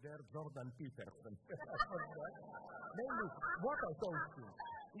I was there, Jordan Peterson. Mainly, what I told you.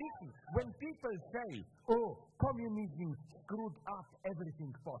 Listen, when people say, communism screwed up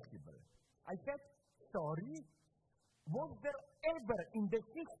everything possible, I said, sorry, was there ever in the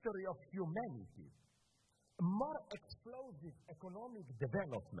history of humanity more explosive economic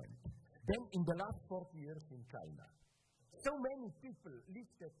development than in the last 40 years in China. So many people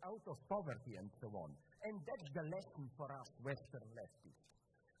lifted out of poverty and so on. And that's the lesson for us Western leftists.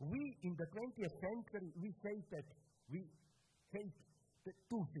 We, in the 20th century, we say that we hate the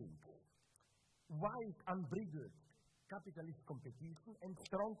two things: wide, unbridled capitalist competition and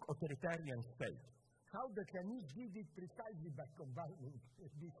strong authoritarian state. How the Chinese did it precisely by combining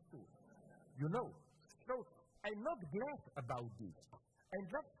these two. You know, so I'm not glad about this.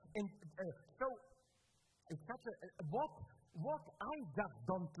 So it's such what I just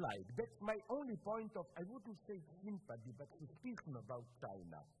don't like. That's my only point of, I wouldn't say sympathy, but suspicion about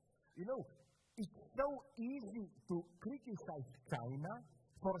China. You know, it's so easy to criticize China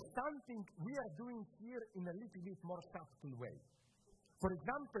for something we are doing here in a little bit more subtle way. For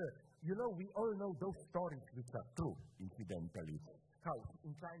example, you know, we all know those stories which are true, incidentally. How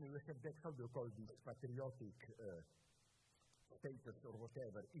in China you have that, how do you call this, patriotic status or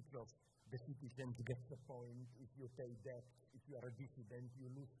whatever. Each of the citizens gets a point. If you pay debt, if you are a dissident, you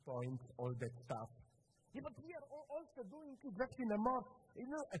lose points, all that stuff. Yeah, but we are also doing it just in a more, you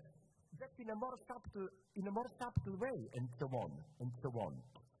know, just in a more subtle way, and so on, and so on.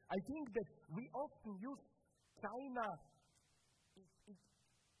 I think that we often use China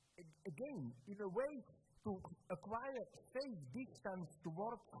again in a way to acquire safe distance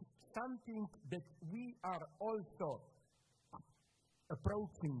towards something that we are also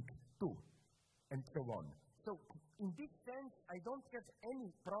approaching too, and so on. So, in this sense, I don't have any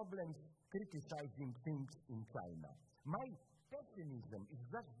problems criticizing things in China. My pessimism is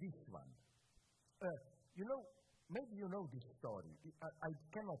just this one. You know, maybe you know this story. I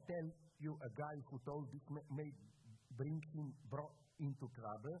cannot tell you a guy who told this may brought into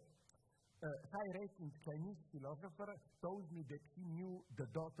trouble. High-ranking Chinese philosopher told me that he knew the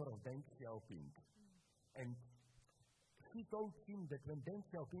daughter of Deng Xiaoping. And he told him that when Deng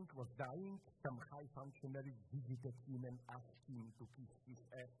Xiaoping was dying, some high functionaries visited him and asked him to kiss his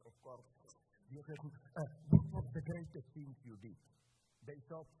ass, of course. What was the greatest thing you did? They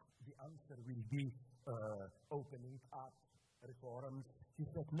thought the answer will be opening up reforms. He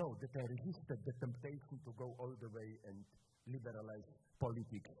said, no, that I resisted the temptation to go all the way and liberalize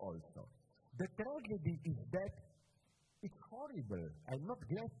politics also. The tragedy is that it's horrible. I'm not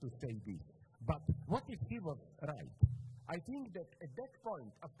glad to say this, but what if he was right? I think that at that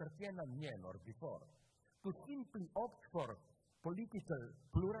point, after Tiananmen or before, to simply opt for political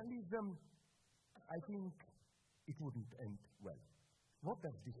pluralism, I think it wouldn't end well. What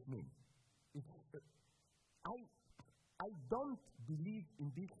does this mean? I don't believe in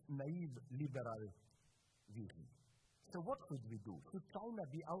this naive liberal vision. So what should we do? Should China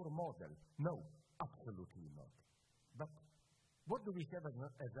be our model? No, absolutely not. But what do we have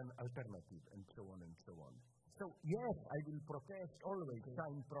as an alternative, and so on and so on? So yes, I will protest, always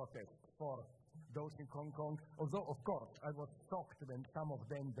sign protests for those in Hong Kong, although of course I was shocked when some of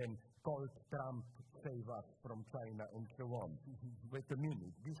them then called Trump, save us from China, and so on. Wait a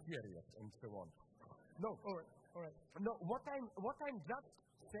minute, be serious, and so on. No, all right. No, what I'm just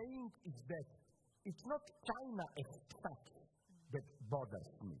saying is that it's not China as such that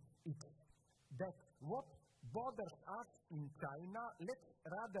bothers me. It's that what bothers us in China, let's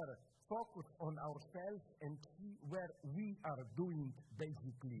rather focus on ourselves and see where we are doing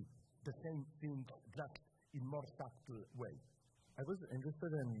basically the same thing, just in more subtle way. I was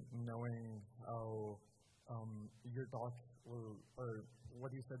interested in knowing how your talk will, or what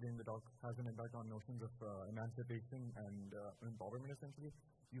you said in the talk has an impact on notions of emancipation and empowerment, essentially.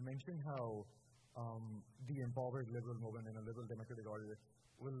 You mentioned how the empowered liberal movement and a liberal democratic order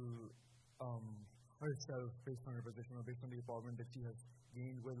will herself, based on her position or based on the empowerment that she has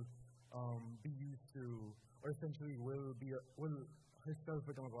gained, will be used to, or essentially will herself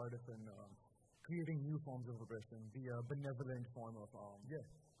become a part of in creating new forms of oppression, the benevolent form of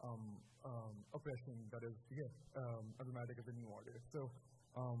oppression that is emblematic of the new order. So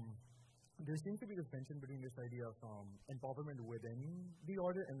there seems to be this tension between this idea of empowerment within the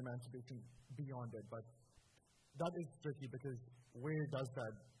order and emancipation beyond it, but that is tricky because where does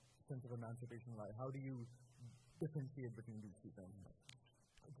that sense of emancipation lie? How do you differentiate between these two things?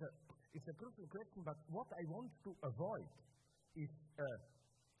 It's a crucial question, but what I want to avoid is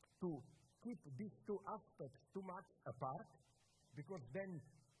to keep these two aspects too much apart, because then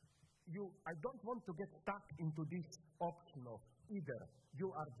I don't want to get stuck into this option of either you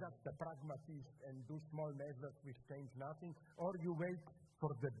are just a pragmatist and do small measures which change nothing, or you wait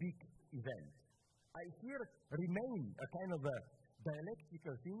for the big event. I here remain a kind of a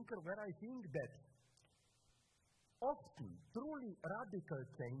dialectical thinker where I think that often truly radical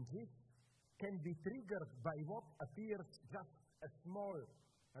changes can be triggered by what appears just a small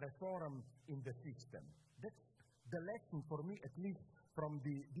reform in the system. That's the lesson for me, at least from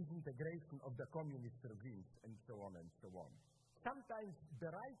the disintegration of the communist regimes and so on and so on. Sometimes the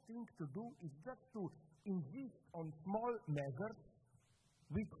right thing to do is just to insist on small measures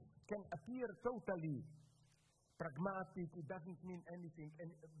which can appear totally pragmatic, it doesn't mean anything,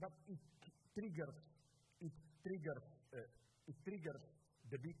 but it triggers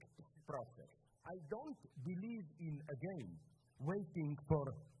the big process. I don't believe in, again, waiting for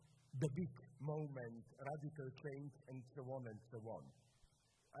the big moment, radical change, and so on and so on.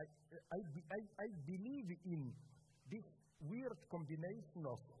 I believe in this weird combination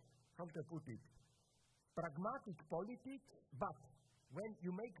of, how to put it, pragmatic politics, but when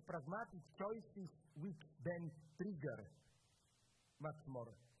you make pragmatic choices which then trigger much more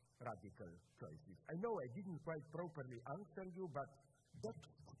radical choices. I know I didn't quite properly answer you, but that's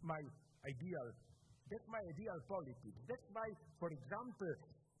my ideal politics. That's why, for example,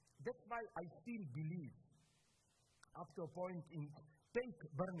 that's why I still believe, up to a point, in take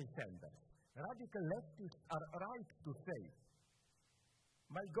Bernie Sanders. Radical leftists are right to say,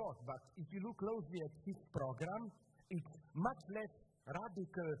 my God, but if you look closely at his program, it's much less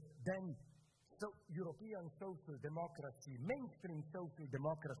radical than European social democracy, mainstream social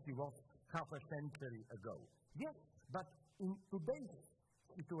democracy was half a century ago. Yes, but in today's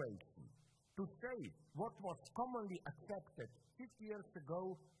situation, to say what was commonly accepted 50 years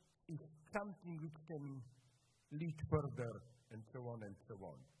ago is something which can lead further, and so on and so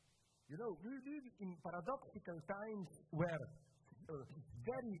on. You know, we live in paradoxical times where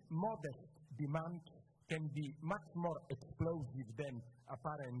very modest demand can be much more explosive than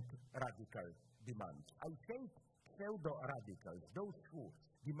apparent radical demand. I say pseudo-radicals, those who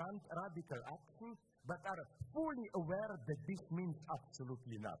demand radical action, but are fully aware that this means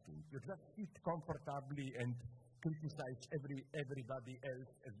absolutely nothing. You just sit comfortably and criticize everybody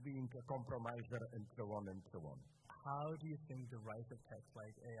else as being a compromiser, and so on and so on. How do you think the rise of tech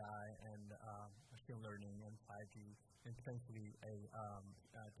like AI and machine learning and 5G and potentially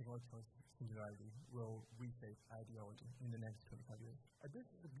a technological singularity will reshape ideology in the next 25 years? This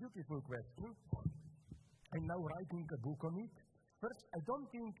is a beautiful question. I'm now writing a book on it. First, I don't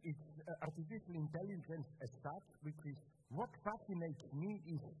think it's artificial intelligence as such, which is what fascinates me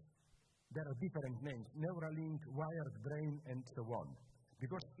is there are different names, Neuralink, wired brain, and so on.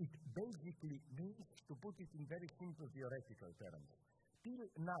 Because it basically means, to put it in very simple theoretical terms, till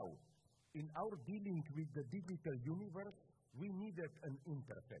now, in our dealing with the digital universe, we needed an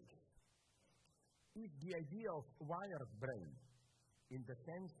interface. If the idea of wired brain, in the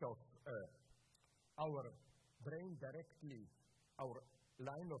sense of our brain directly, our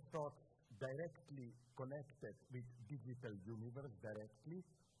line of thought directly connected with digital universe directly,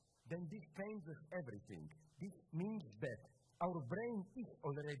 then this changes everything. This means that our brain is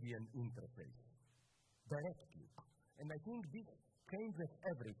already an interface, directly. And I think this changes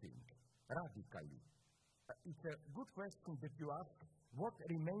everything, radically. It's a good question that you ask, what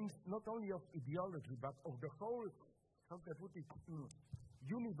remains not only of ideology, but of the whole, how to put it,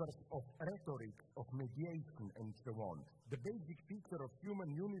 universe of rhetoric, of mediation, and so on. The basic feature of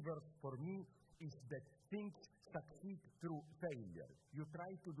human universe for me is that things succeed through failure. You try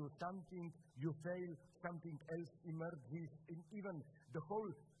to do something, you fail, something else emerges. And even the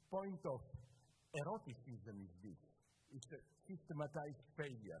whole point of eroticism is this. It's a systematized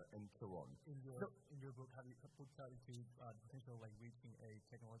failure, and so on. In your book, have you put out into potential like reaching a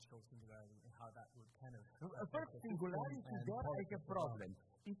technological singularity and how that would kind of... First, singularity, there is a problem.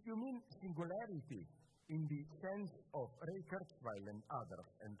 If you mean singularity in the sense of Ray Kurzweil and others,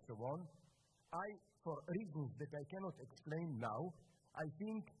 and so on, for reasons that I cannot explain now, I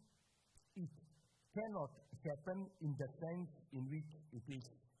think it cannot happen in the sense in which it is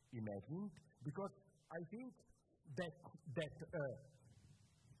imagined, because I think that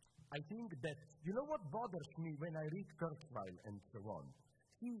you know what bothers me when I read Kurzweil and so on?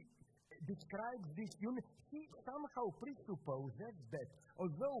 He describes this unit. He somehow presupposes that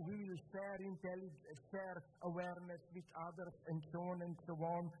although we will share intelligence, share awareness with others and so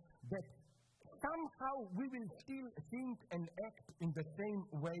on, that somehow we will still think and act in the same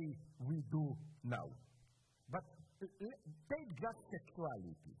way we do now. But take just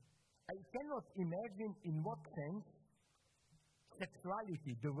sexuality. I cannot imagine in what sense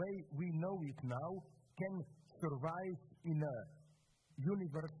sexuality, the way we know it now, can survive in a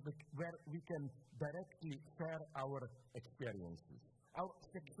universe where we can directly share our experiences. Our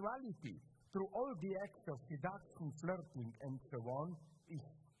sexuality, through all the acts of seduction, flirting, and so on, is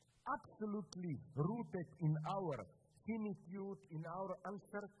absolutely rooted in our finitude, in our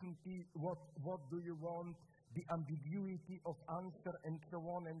uncertainty, what do you want, the ambiguity of answer, and so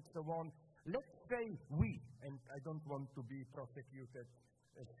on and so on. Let's say we, and I don't want to be prosecuted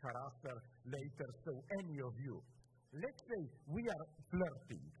as harasser later, so any of you, let's say we are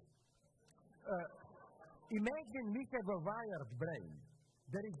flirting. Imagine we have a wired brain.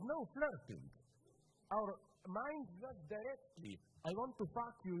 There is no flirting. Our mind just directly, I want to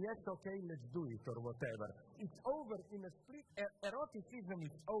fuck you, yes, okay, let's do it, or whatever. It's over in a split. Eroticism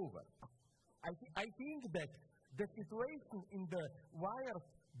is over. I think that the situation in the wired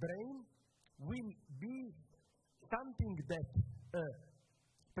brain will be something that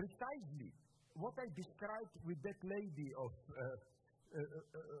precisely what I described with that lady of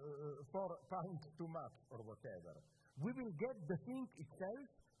 4 pounds too much or whatever. We will get the thing itself,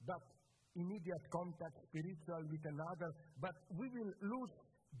 but immediate contact, spiritual with another, but we will lose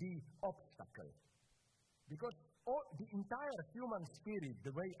the obstacle. Because the entire human spirit,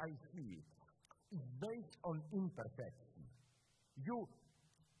 the way I see it, is based on imperfection.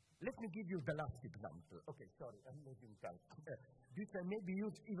 Let me give you the last example. Okay, sorry, I'm losing time. This I maybe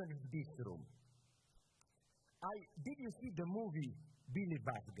use even in this room. Did you see the movie Billy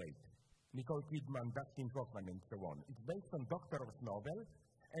Bathgate? Nicole Kidman, Dustin Hoffman, and so on. It's based on Doctor's novel,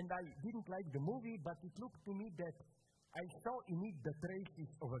 and I didn't like the movie, but it looked to me that I saw in it the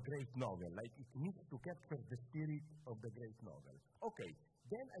traces of a great novel, like it needs to capture the spirit of the great novel. Okay,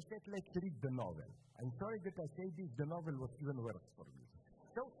 then I said, let's read the novel. I'm sorry that I say this, the novel was even worse for me.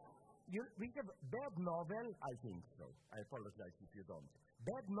 So, we have bad novel, I think so. I apologize if you don't.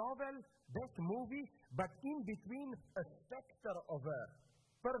 Bad novel, bad movie, but in between a specter of a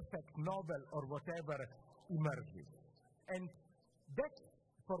perfect novel or whatever emerges. And that's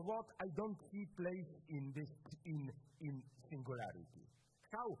for what I don't see place in this, in singularity.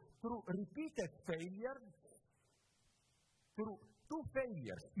 How? Through repeated failure, through 2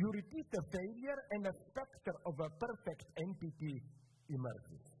 failures, you repeat a failure and a specter of a perfect entity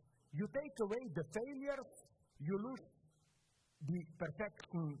emerges. You take away the failures, you lose the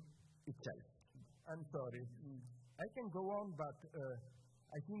perfection itself. I'm sorry. I can go on, but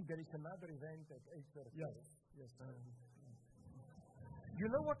I think there is another event at 8:30. Yes. You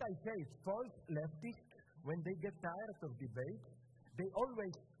know what I say? False leftists, when they get tired of debate, they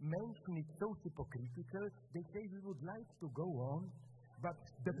always mention it so hypocritical. They say we would like to go on, but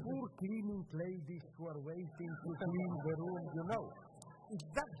the poor cleaning ladies who are waiting to clean the room, you know. It's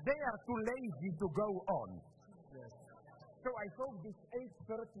just they are too lazy to go on. Yes. So I hope this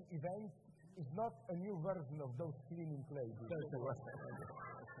 8:30 event is not a new version of those cleaning ladies.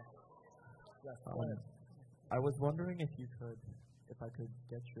 Yes. I was wondering if I could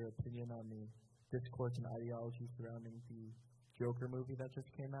get your opinion on the discourse and ideology surrounding the Joker movie that just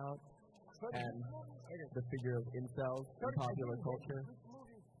came out, and the figure of incels in popular culture.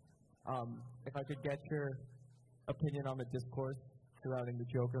 If I could get your opinion on the discourse surrounding the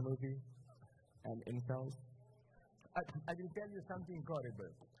Joker movie and incels. I will tell you something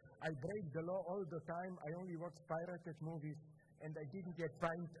horrible. I break the law all the time. I only watch pirated movies, and I didn't yet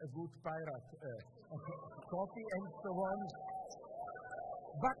find a good pirate copy and so on.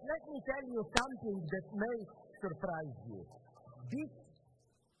 But let me tell you something that may surprise you. This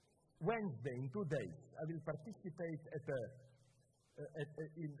Wednesday, in 2 days, I will participate at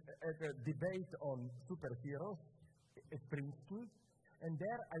a debate on superheroes at Princeton, and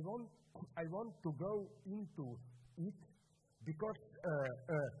there I want to go into it because,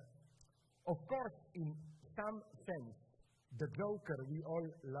 of course, in some sense, the Joker we all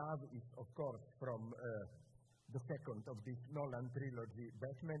love is, of course, from the second of this Nolan trilogy,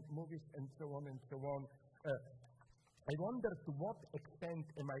 Batman movies, and so on and so on. I wonder to what extent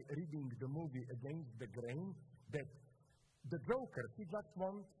am I reading the movie against the grain that the Joker, he just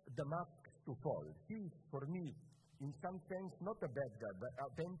wants the mask to fall. He is, for me, in some sense, not a bad guy, but an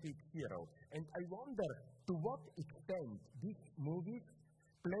authentic hero. And I wonder to what extent these movies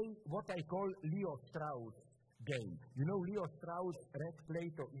play what I call Leo Strauss game. You know, Leo Strauss read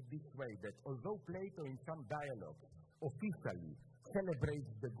Plato in this way, that although Plato in some dialogue officially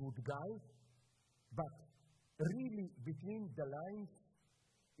celebrates the good guy, but really between the lines,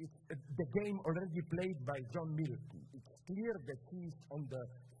 it's the game already played by John Milton. It's clear that he's on the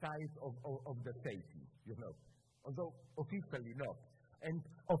side of the Satan, you know, although officially not. And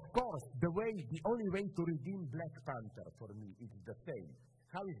of course, the only way to redeem Black Panther for me is the same.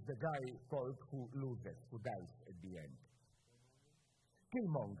 How is the guy called who loses, who dies at the end?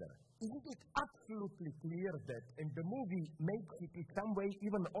 Killmonger. Isn't it absolutely clear that, and the movie makes it in some way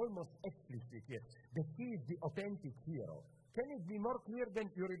even almost explicit here, that he is the authentic hero? Can it be more clear than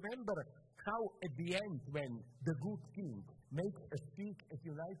you remember how at the end when the good king makes a speech at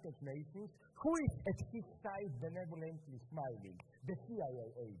United Nations, who is at his side benevolently smiling? The CIA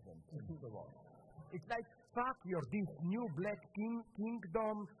agent, and so on. It's like, fuck this new black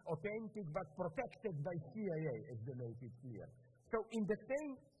kingdom, authentic but protected by CIA, as they make it clear. So in the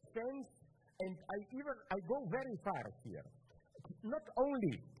same sense, and I go very far here. Not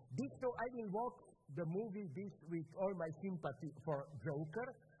only this, so I will watch the movie this with all my sympathy for Joker.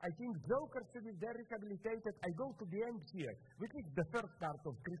 I think Joker should be very rehabilitated. I go to the end here, which is the third part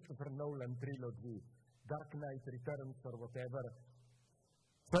of Christopher Nolan trilogy, Dark Knight Returns or whatever.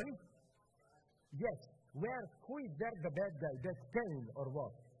 Sorry? Yes. Who is there the bad guy? That's Kane or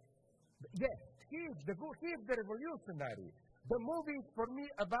what? Yes, he is the revolutionary. The movie is for me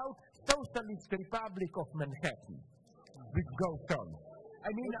about Socialist Republic of Manhattan, which goes on. I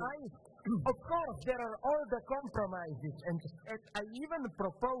mean, of course, there are all the compromises, and I even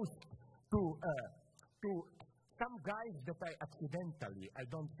proposed to some guys that I accidentally, I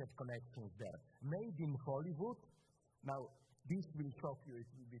don't have connections there, made in Hollywood. Now, this will shock you, it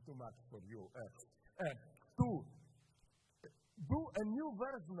will be too much for you. To do a new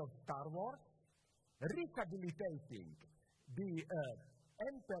version of Star Wars, rehabilitating the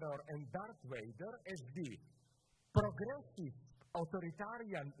Emperor and Darth Vader as the progressive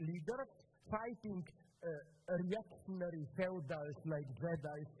authoritarian leaders fighting reactionary feudals like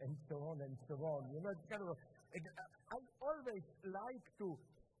Jedis and so on and so on. You know, it's kind of I always like to,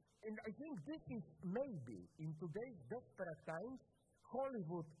 and I think this is maybe in today's desperate times,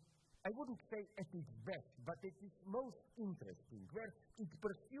 Hollywood, I wouldn't say at its best, but it is most interesting, where it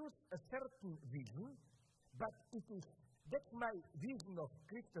pursues a certain vision, but that's my vision of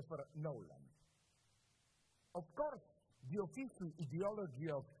Christopher Nolan. Of course, the official ideology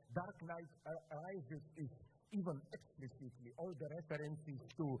of Dark Knight Rises is even explicitly all the references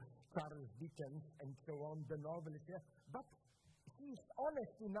to Charles Dickens and so on, the novelist, but he is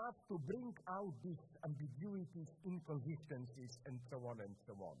honest enough to bring out these ambiguities, inconsistencies, and so on and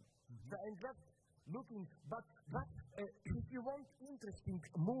so on. So I'm just looking, but if you want interesting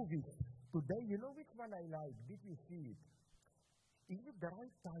movies today, you know which one I like? Did you see it? Is it the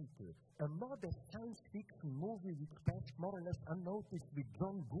right title? A modern science fiction movie which passed more or less unnoticed with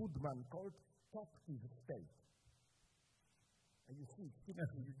John Goodman called Captive State. And you see,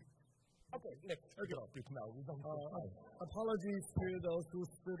 okay, let's drop it now. We don't apologies to those who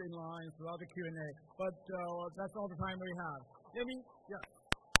stood in line throughout the Q&A, but that's all the time we have. Amy? Yeah.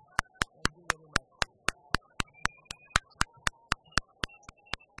 Thank you very much.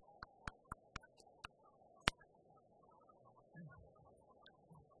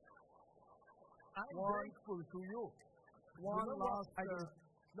 I'm grateful to you. One last...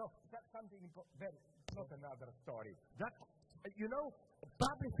 No, that's something very, not another story. That,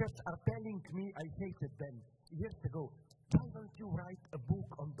 publishers are telling me, I hated them years ago, why don't you write a book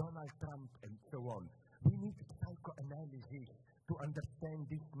on Donald Trump and so on? We need psychoanalysis to understand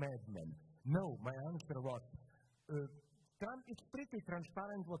this madman. No, my answer was, Trump is pretty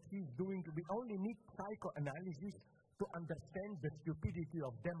transparent what he's doing. We only need psychoanalysis to understand the stupidity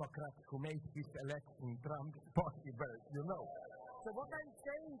of Democrats who made this election Trump possible, So what I'm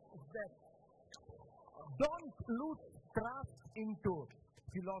saying is that don't lose trust into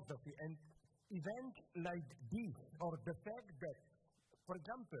philosophy and events like this, or the fact that, for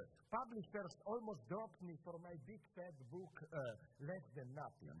example, publishers almost dropped me for my big fat book, Less Than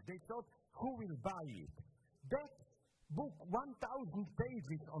Nothing. They thought, who will buy it? That book, 1,000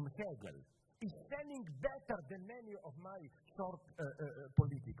 pages on Hegel, is selling better than many of my short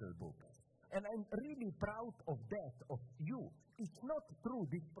political books. And I'm really proud of that, of you. It's not true,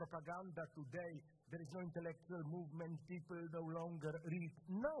 this propaganda today, there is no intellectual movement, people no longer read.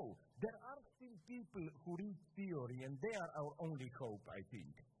 No, there are still people who read theory, and they are our only hope, I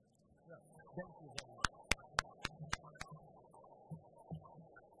think. Yeah. Thank you very much.